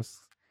 and I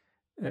was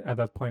at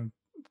that point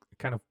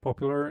kind of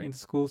popular in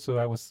school, so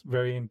I was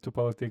very into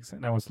politics,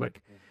 and I was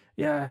like,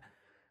 yeah,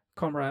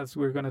 comrades,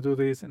 we're gonna do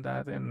this and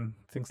that and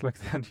things like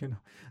that,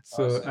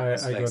 So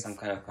I got some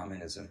kind of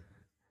communism.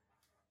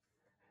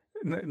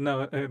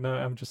 No,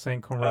 I'm just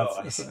saying comrades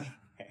as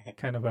a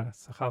kind of a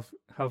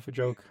half a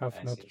joke,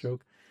 half not a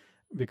joke,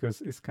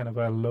 because it's kind of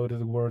a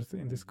loaded word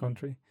in this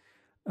country.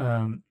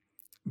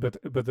 But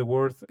the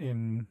word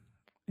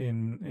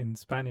in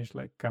Spanish,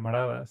 like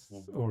camaradas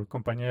or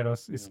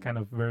compañeros, is kind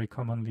of very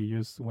commonly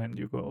used when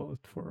you go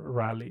for a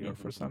rally or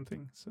for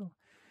something. So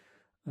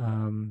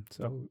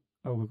so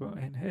I will go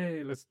and,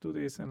 hey, let's do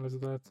this and let's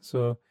do that.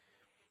 So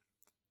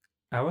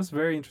I was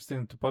very interested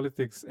into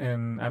politics,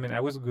 and I mean, I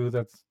was good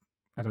at,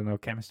 I don't know,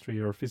 chemistry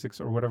or physics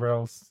or whatever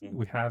else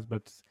we had,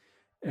 but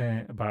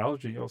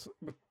biology also.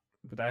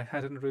 But I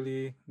hadn't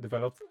really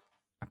developed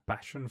a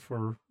passion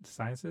for the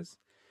sciences.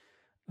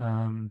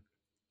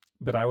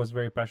 But I was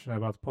very passionate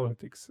about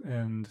politics,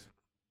 and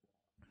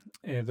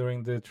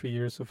during the 3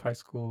 years of high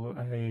school,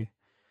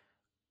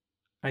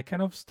 I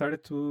kind of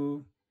started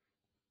to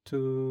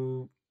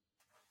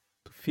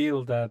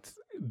feel that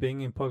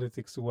being in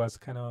politics was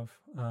kind of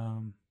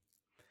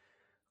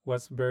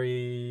was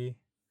very.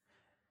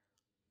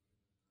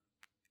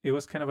 It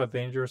was kind of a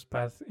dangerous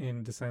path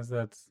in the sense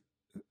that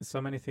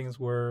so many things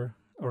were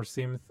or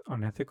seemed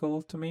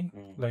unethical to me.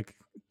 Like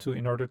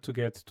in order to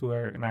get to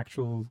an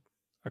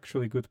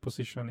actually good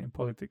position in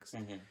politics,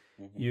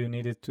 you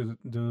needed to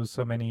do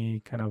so many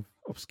kind of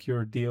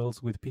obscure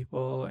deals with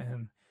people,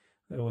 and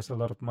there was a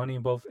lot of money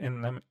involved.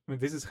 And I mean,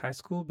 this is high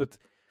school, but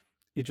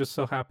it just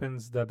so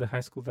happens that the high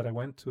school that I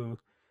went to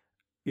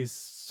is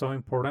so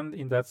important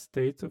in that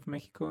state of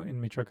Mexico, in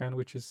Michoacan,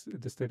 which is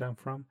the state I'm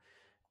from.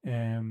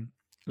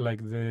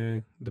 Like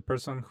the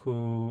person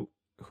who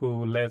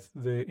led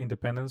the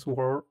independence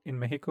war in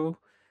Mexico,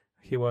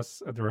 he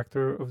was a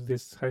director of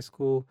this high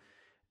school,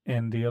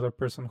 and the other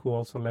person who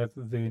also led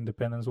the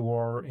independence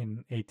war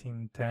in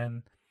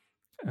 1810,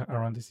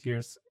 around these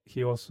years,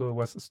 he also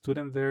was a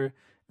student there.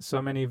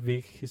 So many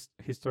big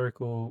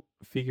historical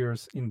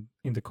figures in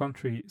the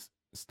country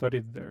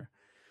studied there.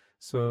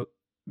 So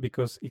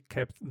because it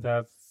kept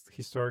that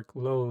historic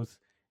load,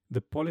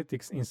 the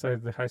politics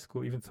inside the high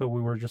school, even though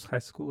we were just high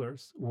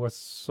schoolers, was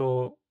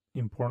so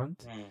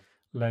important.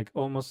 Like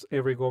almost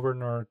every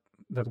governor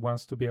that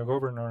wants to be a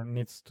governor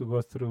needs to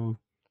go through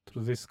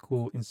this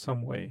school in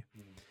some way.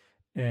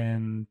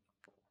 And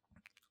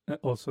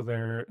also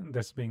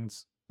there's been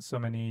so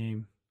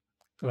many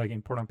like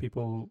important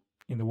people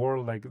in the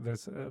world. Like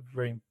there's a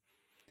very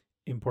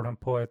important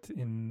poet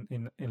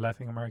in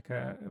Latin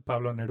America,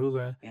 Pablo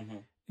Neruda,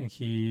 and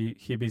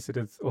he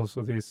visited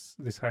also this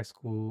high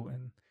school.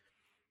 And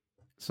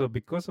so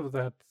because of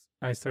that,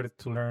 I started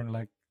to learn,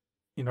 like,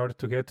 in order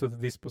to get to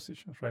these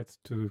positions, right,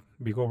 to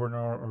be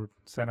governor or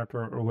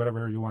senator or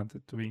whatever you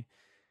wanted to be,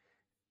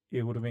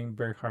 it would have been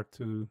very hard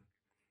to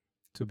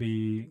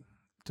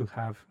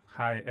have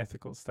high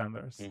ethical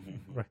standards,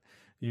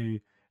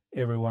 right?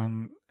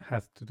 Everyone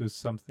had to do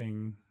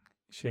something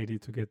shady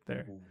to get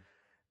there.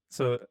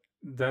 So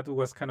that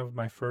was kind of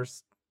my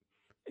first,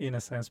 in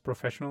a sense,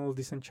 professional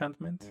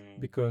disenchantment,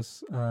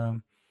 because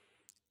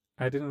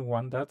I didn't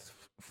want that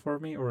for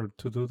me, or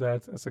to do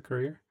that as a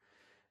career.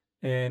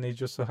 And it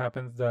just so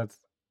happened that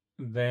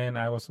then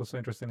I was also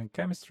interested in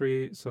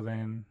chemistry. So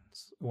then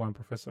one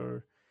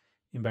professor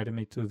invited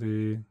me to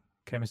the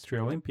chemistry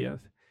Olympiad.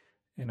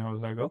 And I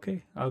was like,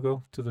 okay, I'll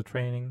go to the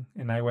training.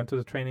 And I went to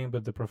the training,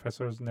 but the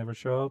professors never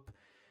show up.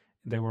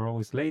 They were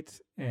always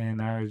late,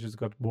 and I just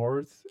got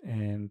bored.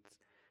 And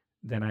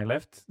then I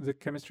left the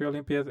chemistry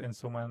Olympiad, and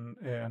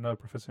another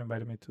professor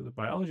invited me to the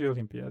biology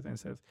Olympiad and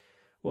said,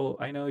 well,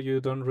 I know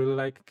you don't really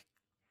like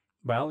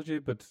biology,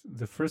 but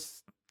the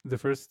first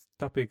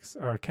topics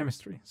are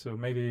chemistry, so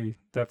maybe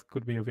that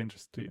could be of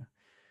interest to you.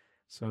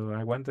 So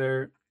I went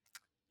there,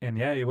 and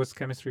yeah, it was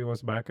chemistry, it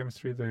was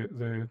biochemistry,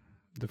 the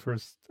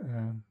first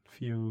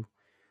few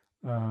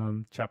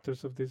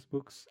chapters of these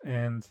books.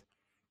 And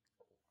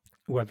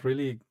what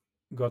really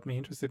got me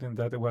interested in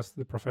that was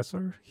the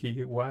professor.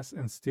 He was,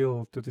 and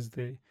still to this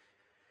day,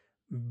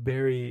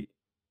 very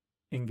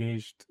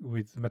engaged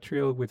with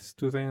material, with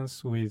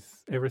students,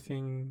 with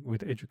everything,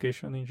 with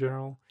education in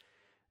general.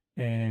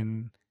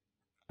 And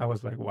I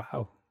was like,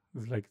 wow,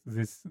 it's like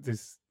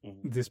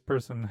this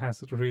person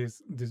has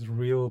this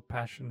real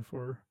passion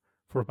for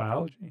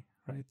biology,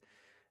 right?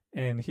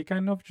 And he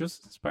kind of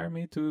just inspired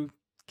me to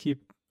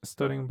keep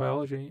studying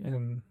biology.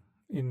 And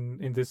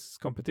in this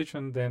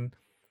competition, then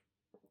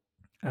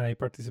I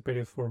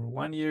participated for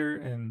 1 year,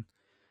 and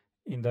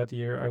in that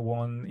year I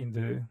won in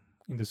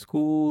the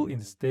school, in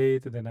the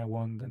state, and then I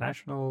won the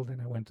national, then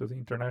I went to the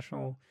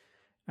international.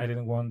 I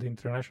didn't win the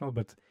international,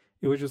 but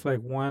it was just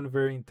like one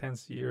very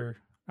intense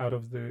year out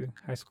of the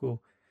high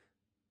school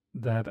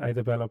that I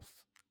developed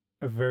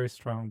a very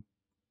strong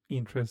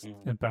interest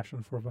and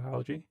passion for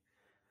biology.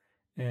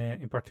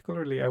 And in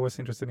particularly, I was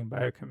interested in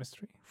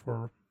biochemistry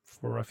for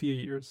a few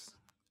years.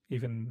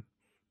 Even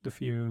the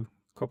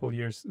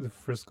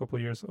first couple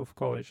years of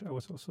college, I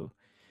was also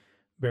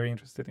very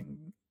interested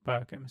in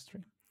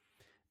biochemistry.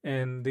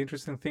 And the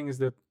interesting thing is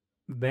that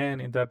then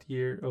in that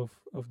year of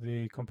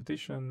the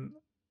competition,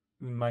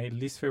 my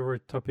least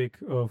favorite topic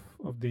of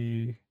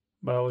the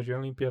biology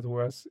Olympiad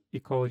was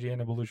ecology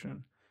and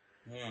evolution.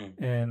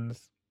 And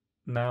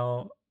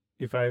now,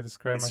 if I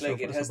describe myself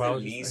as a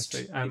biologist, I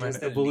say I'm an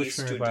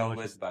evolutionary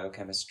biologist. With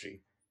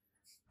biochemistry.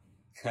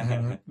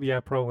 Yeah,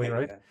 probably,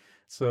 right? Yeah.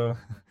 So,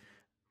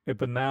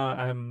 but now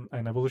I'm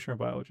an evolutionary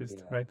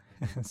biologist, right?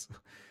 So,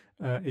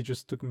 it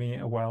just took me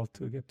a while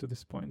to get to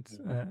this point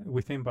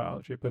within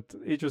biology, but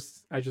I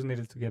just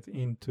needed to get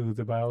into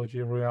the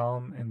biology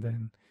realm and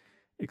then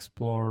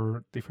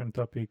explore different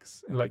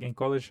topics. Like in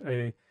college,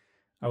 I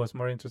was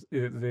more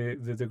interested.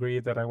 The degree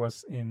that I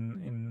was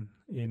in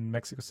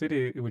Mexico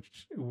City,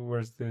 which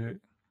was the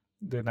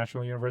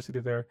national university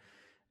there,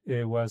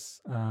 it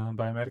was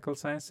biomedical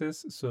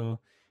sciences. So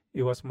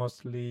it was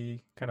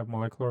mostly kind of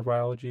molecular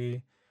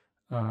biology,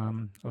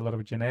 a lot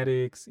of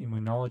genetics,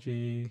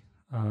 immunology,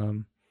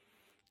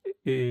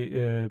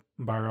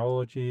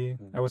 virology.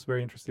 I was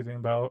very interested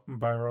in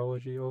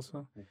virology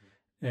also.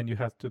 And you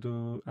had to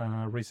do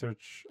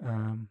research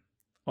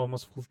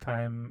almost full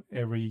time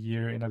every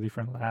year in a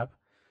different lab.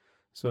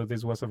 So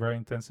this was a very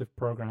intensive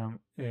program.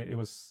 It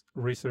was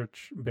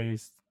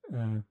research-based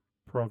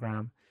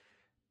program,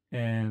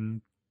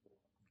 and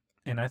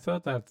I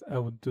thought that I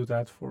would do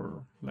that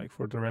for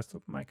the rest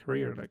of my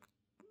career, like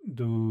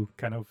do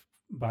kind of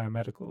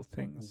biomedical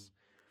things,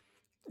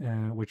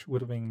 which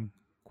would have been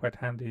quite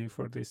handy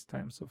for these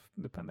times of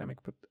the pandemic.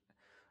 But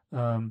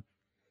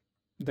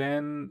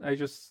then I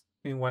just,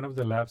 in one of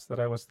the labs that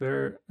I was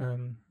there,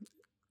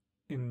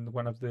 in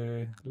one of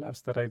the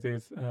labs that I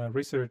did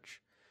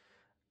research,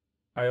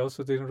 I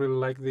also didn't really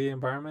like the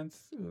environment.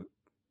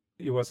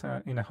 It was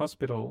in a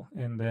hospital,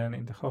 and then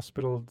in the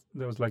hospital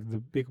there was like the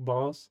big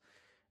boss,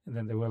 and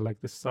then there were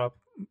like the sub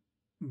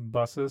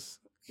bosses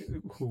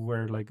who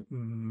were like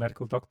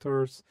medical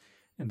doctors,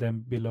 and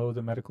then below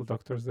the medical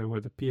doctors there were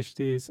the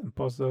PhDs and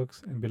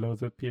postdocs, and below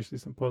the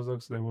PhDs and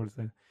postdocs there were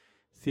the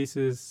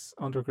thesis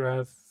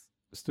undergrad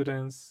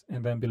students,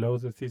 and then below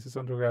the thesis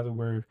undergrad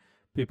were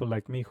people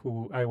like me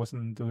who I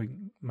wasn't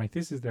doing my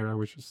thesis there. I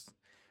was just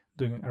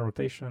doing a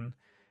rotation,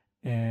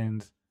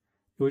 and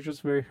it was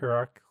just very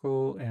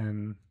hierarchical,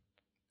 and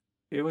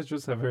it was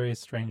just a very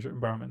strange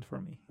environment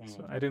for me.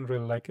 So I didn't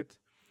really like it,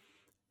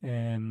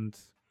 and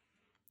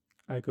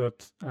I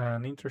got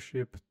an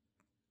internship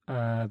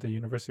at the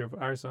University of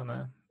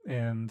Arizona,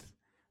 and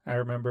I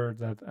remember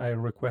that I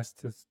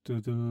requested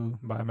to do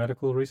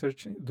biomedical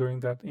research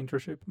during that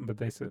internship, but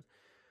they said,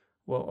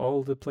 well,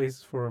 all the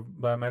places for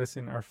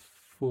biomedicine are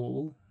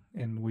full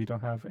and we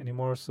don't have any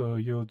more, so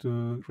you'll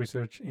do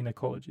research in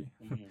ecology.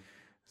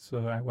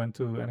 So I went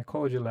to an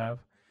ecology lab,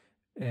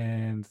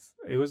 and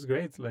it was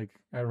great. Like,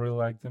 I really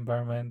liked the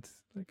environment,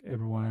 like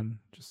everyone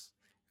just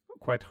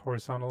quite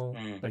horizontal.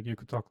 Like you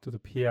could talk to the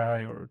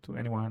PI or to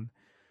anyone,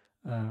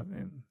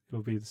 and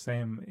it'll be the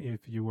same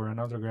if you were an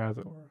undergrad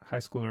or high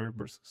schooler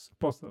versus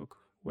postdoc,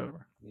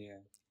 whatever. Yeah.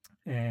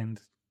 And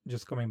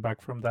just coming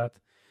back from that,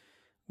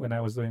 when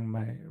I was doing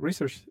my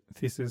research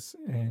thesis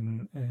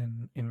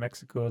in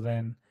Mexico,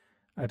 then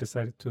I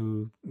decided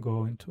to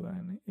go into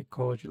an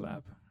ecology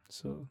lab.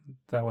 So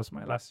that was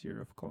my last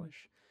year of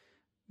college.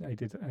 I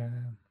did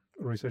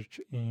research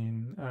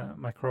in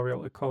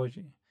microbial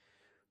ecology.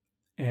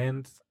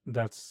 And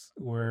that's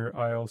where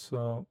I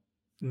also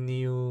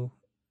knew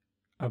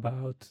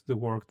about the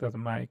work that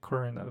my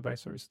current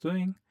advisor is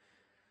doing.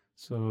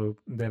 So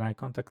then I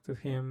contacted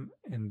him,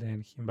 and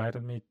then he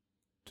invited me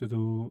to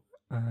do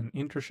an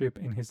internship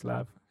in his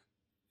lab,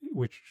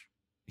 which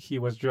he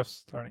was just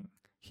starting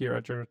here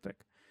at Georgia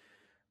Tech.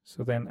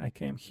 So then I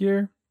came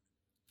here.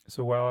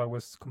 So while I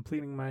was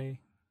completing my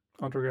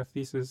undergrad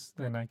thesis,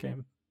 then I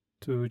came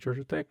to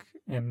Georgia Tech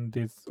and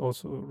did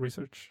also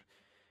research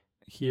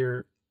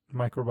here,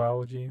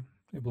 microbiology,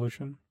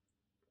 evolution,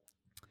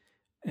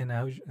 and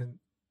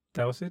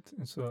that was it.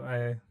 And so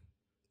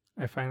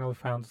I finally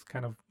found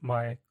kind of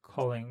my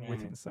calling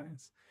within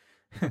science.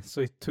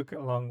 So it took a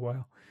long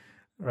while,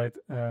 right?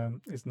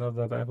 It's not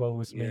that I've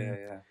always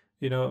been,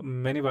 you know,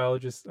 many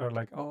biologists are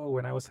like, oh,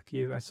 when I was a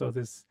kid, I saw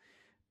this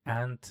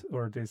ant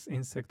or this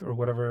insect or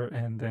whatever,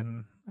 and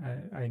then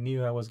I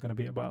knew I was going to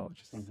be a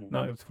biologist.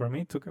 No, for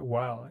me, it took a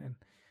while. And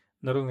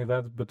not only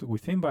that, but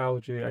within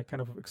biology, I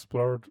kind of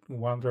explored,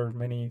 wondered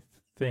many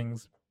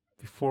things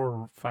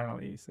before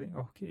finally saying,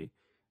 okay,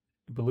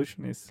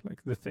 evolution is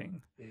like the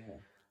thing.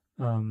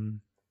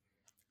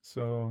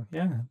 So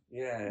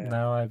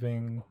now I've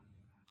been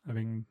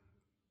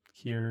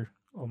here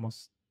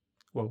almost,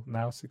 well,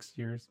 now 6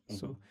 years.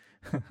 So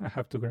I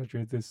have to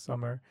graduate this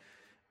summer,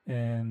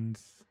 and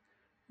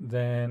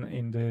then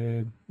in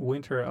the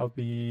winter I'll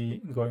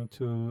be going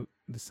to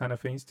the Santa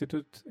Fe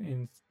Institute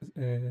in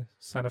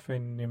Santa Fe,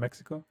 New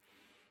Mexico,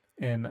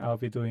 and I'll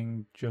be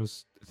doing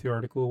just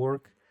theoretical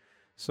work.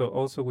 So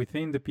also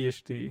within the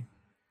PhD,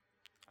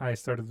 I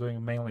started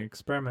doing mainly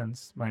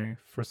experiments my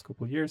first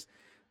couple of years,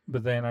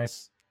 but then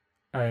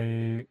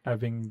I've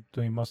been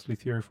doing mostly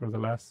theory for the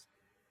last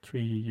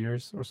 3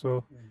 years or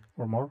so,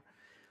 or more.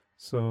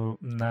 So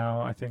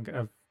now I think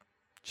I've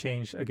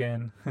changed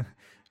again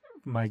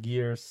my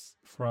gears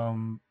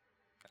from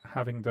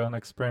having done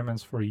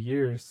experiments for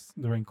years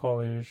during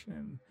college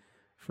and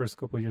first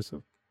couple of years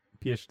of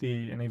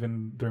PhD and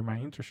even during my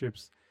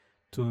internships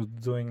to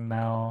doing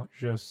now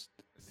just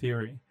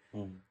theory.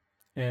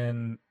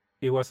 And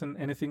it wasn't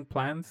anything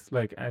planned.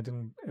 Like, I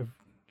didn't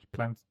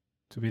plan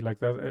to be like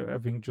that.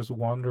 I've been just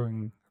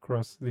wandering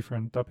across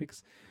different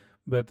topics,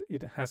 but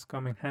it has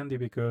come in handy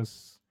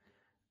because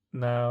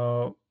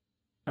now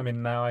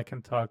I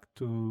can talk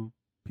to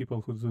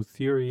people who do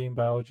theory in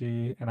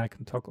biology, and I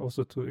can talk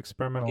also to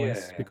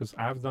experimentalists because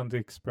I've done the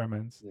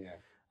experiments.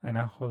 I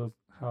know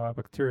how a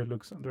bacteria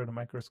looks under the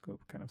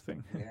microscope, kind of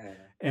thing.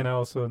 And I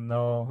also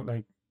know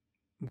like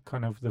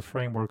kind of the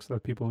frameworks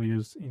that people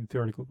use in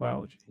theoretical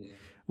biology,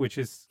 which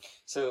is.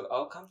 So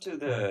I'll come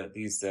to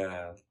these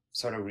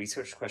sort of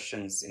research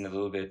questions in a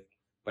little bit,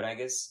 but I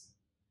guess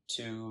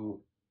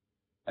to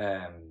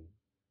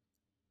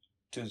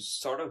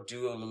sort of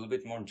do a little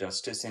bit more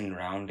justice in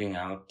rounding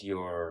out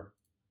your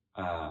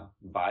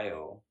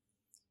bio,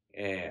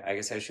 I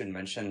guess I should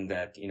mention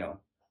that, you know,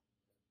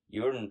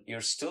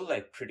 you're still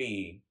like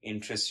pretty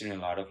interested in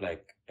a lot of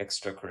like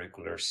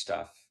extracurricular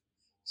stuff.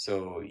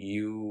 So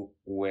you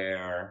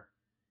were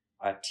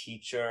a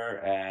teacher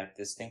at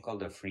this thing called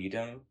the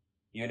Freedom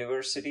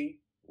University,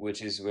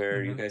 which is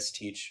where you guys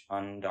teach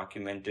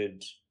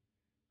undocumented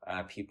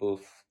people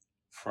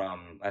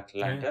from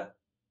Atlanta. Yeah.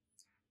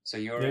 So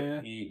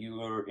you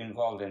were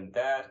involved in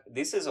that.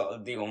 This is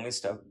the only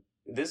stuff.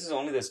 This is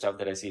only the stuff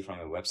that I see from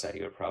your website.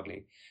 You're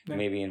probably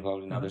maybe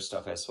involved in other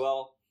stuff as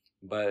well.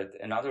 But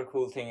another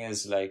cool thing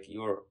is like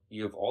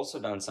you've also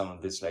done some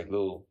of this like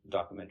little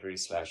documentary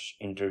 /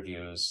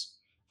 interviews,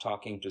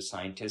 talking to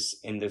scientists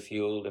in the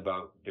field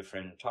about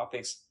different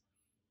topics.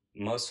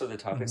 Most of the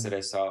topics that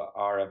I saw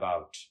are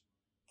about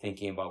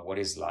thinking about what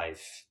is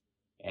life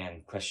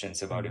and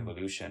questions about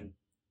evolution.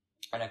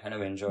 And I kind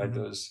of enjoyed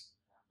those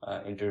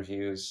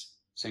interviews.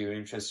 So you're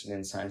interested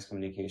in science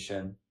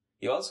communication.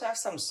 You also have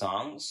some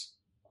songs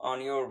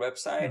on your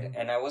website,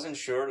 and I wasn't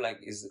sure,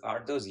 like,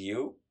 are those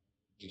you?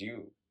 Did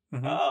you?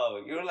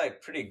 Oh, you're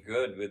like pretty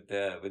good with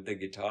the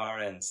guitar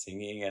and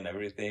singing and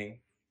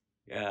everything.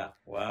 Yeah,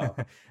 wow.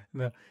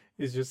 No,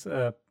 it's just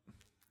a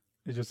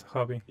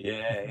hobby.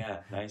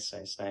 Yeah, nice.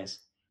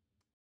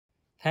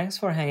 Thanks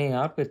for hanging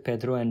out with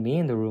Pedro and me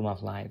in the Room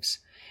of Lives.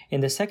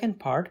 In the second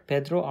part,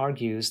 Pedro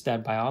argues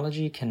that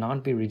biology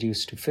cannot be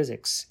reduced to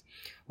physics,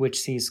 which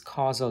sees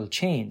causal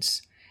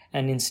chains,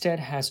 and instead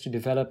has to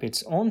develop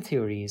its own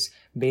theories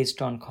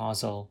based on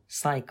causal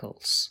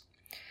cycles.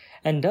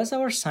 And does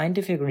our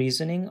scientific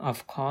reasoning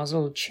of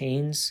causal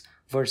chains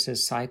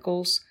versus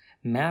cycles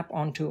map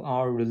onto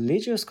our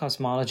religious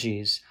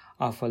cosmologies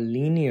of a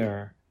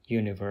linear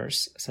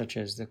universe, such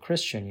as the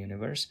Christian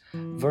universe,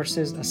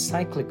 versus a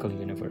cyclical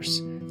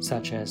universe,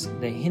 such as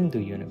the Hindu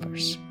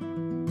universe?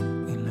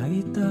 En la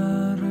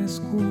guitarra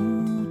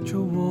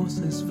escucho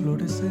voces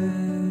florecer,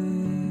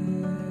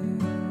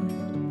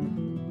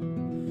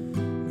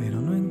 pero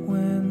no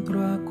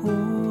encuentro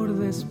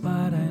acordes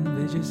para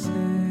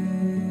embellecer.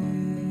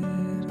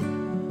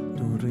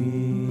 Tu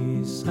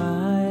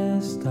risa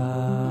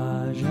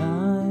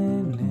estalla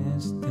en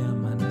este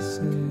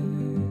amanecer.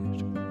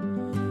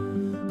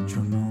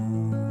 Yo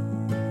no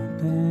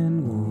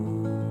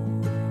tengo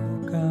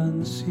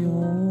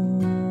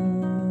canción.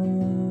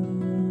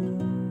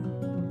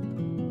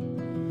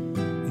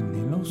 En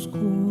el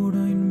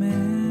oscuro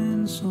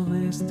inmenso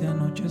de este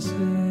anochecer,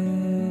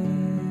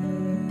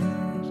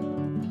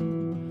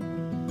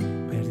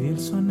 perdí el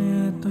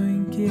soneto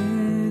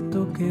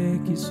inquieto que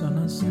quiso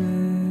nacer.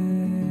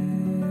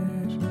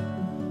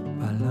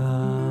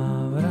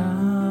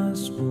 Palabras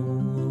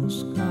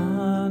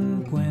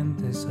buscan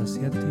puentes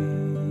hacia ti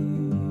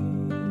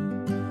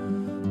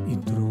y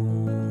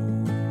tropiezan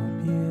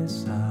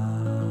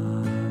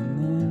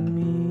en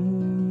mí,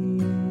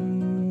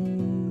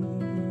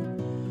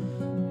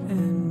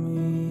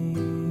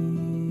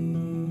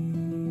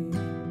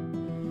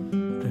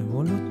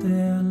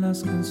 Revolotean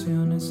las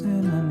canciones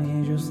en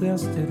anillos de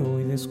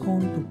asteroides con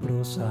tu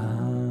prosa,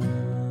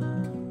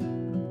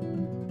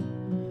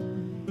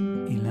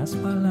 y las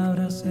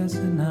palabras se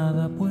hacen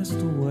nada, pues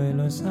tu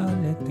vuelo es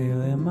aleteo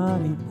de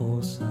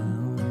mariposa.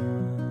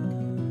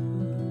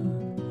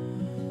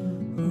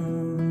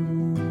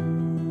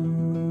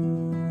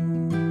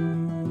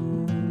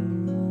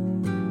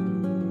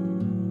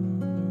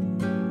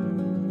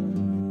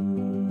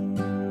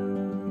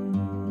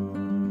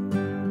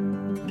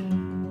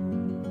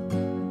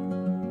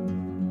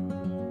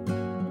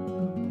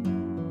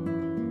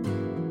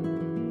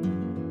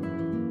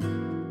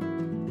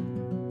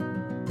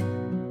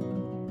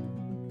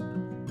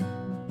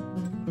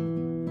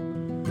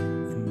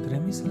 Entre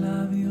mis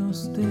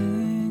labios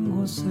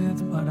tengo sed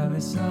para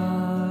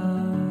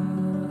besar,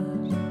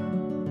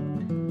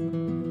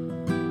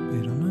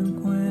 pero no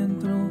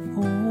encuentro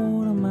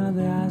forma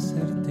de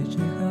hacerte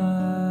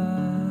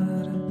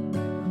llegar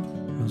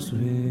los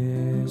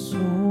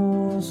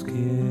besos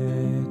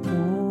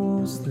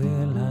quietos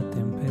de la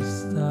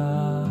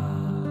tempestad,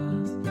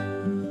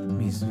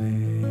 mis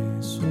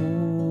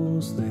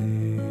besos de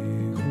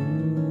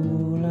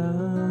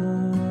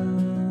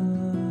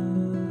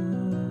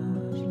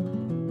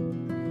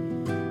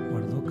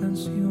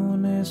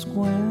canciones,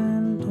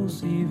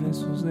 cuentos y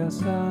besos de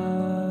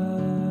azar,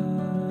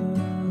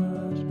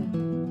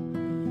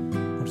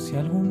 por si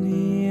algún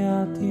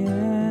día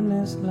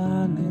tienes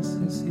la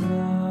necesidad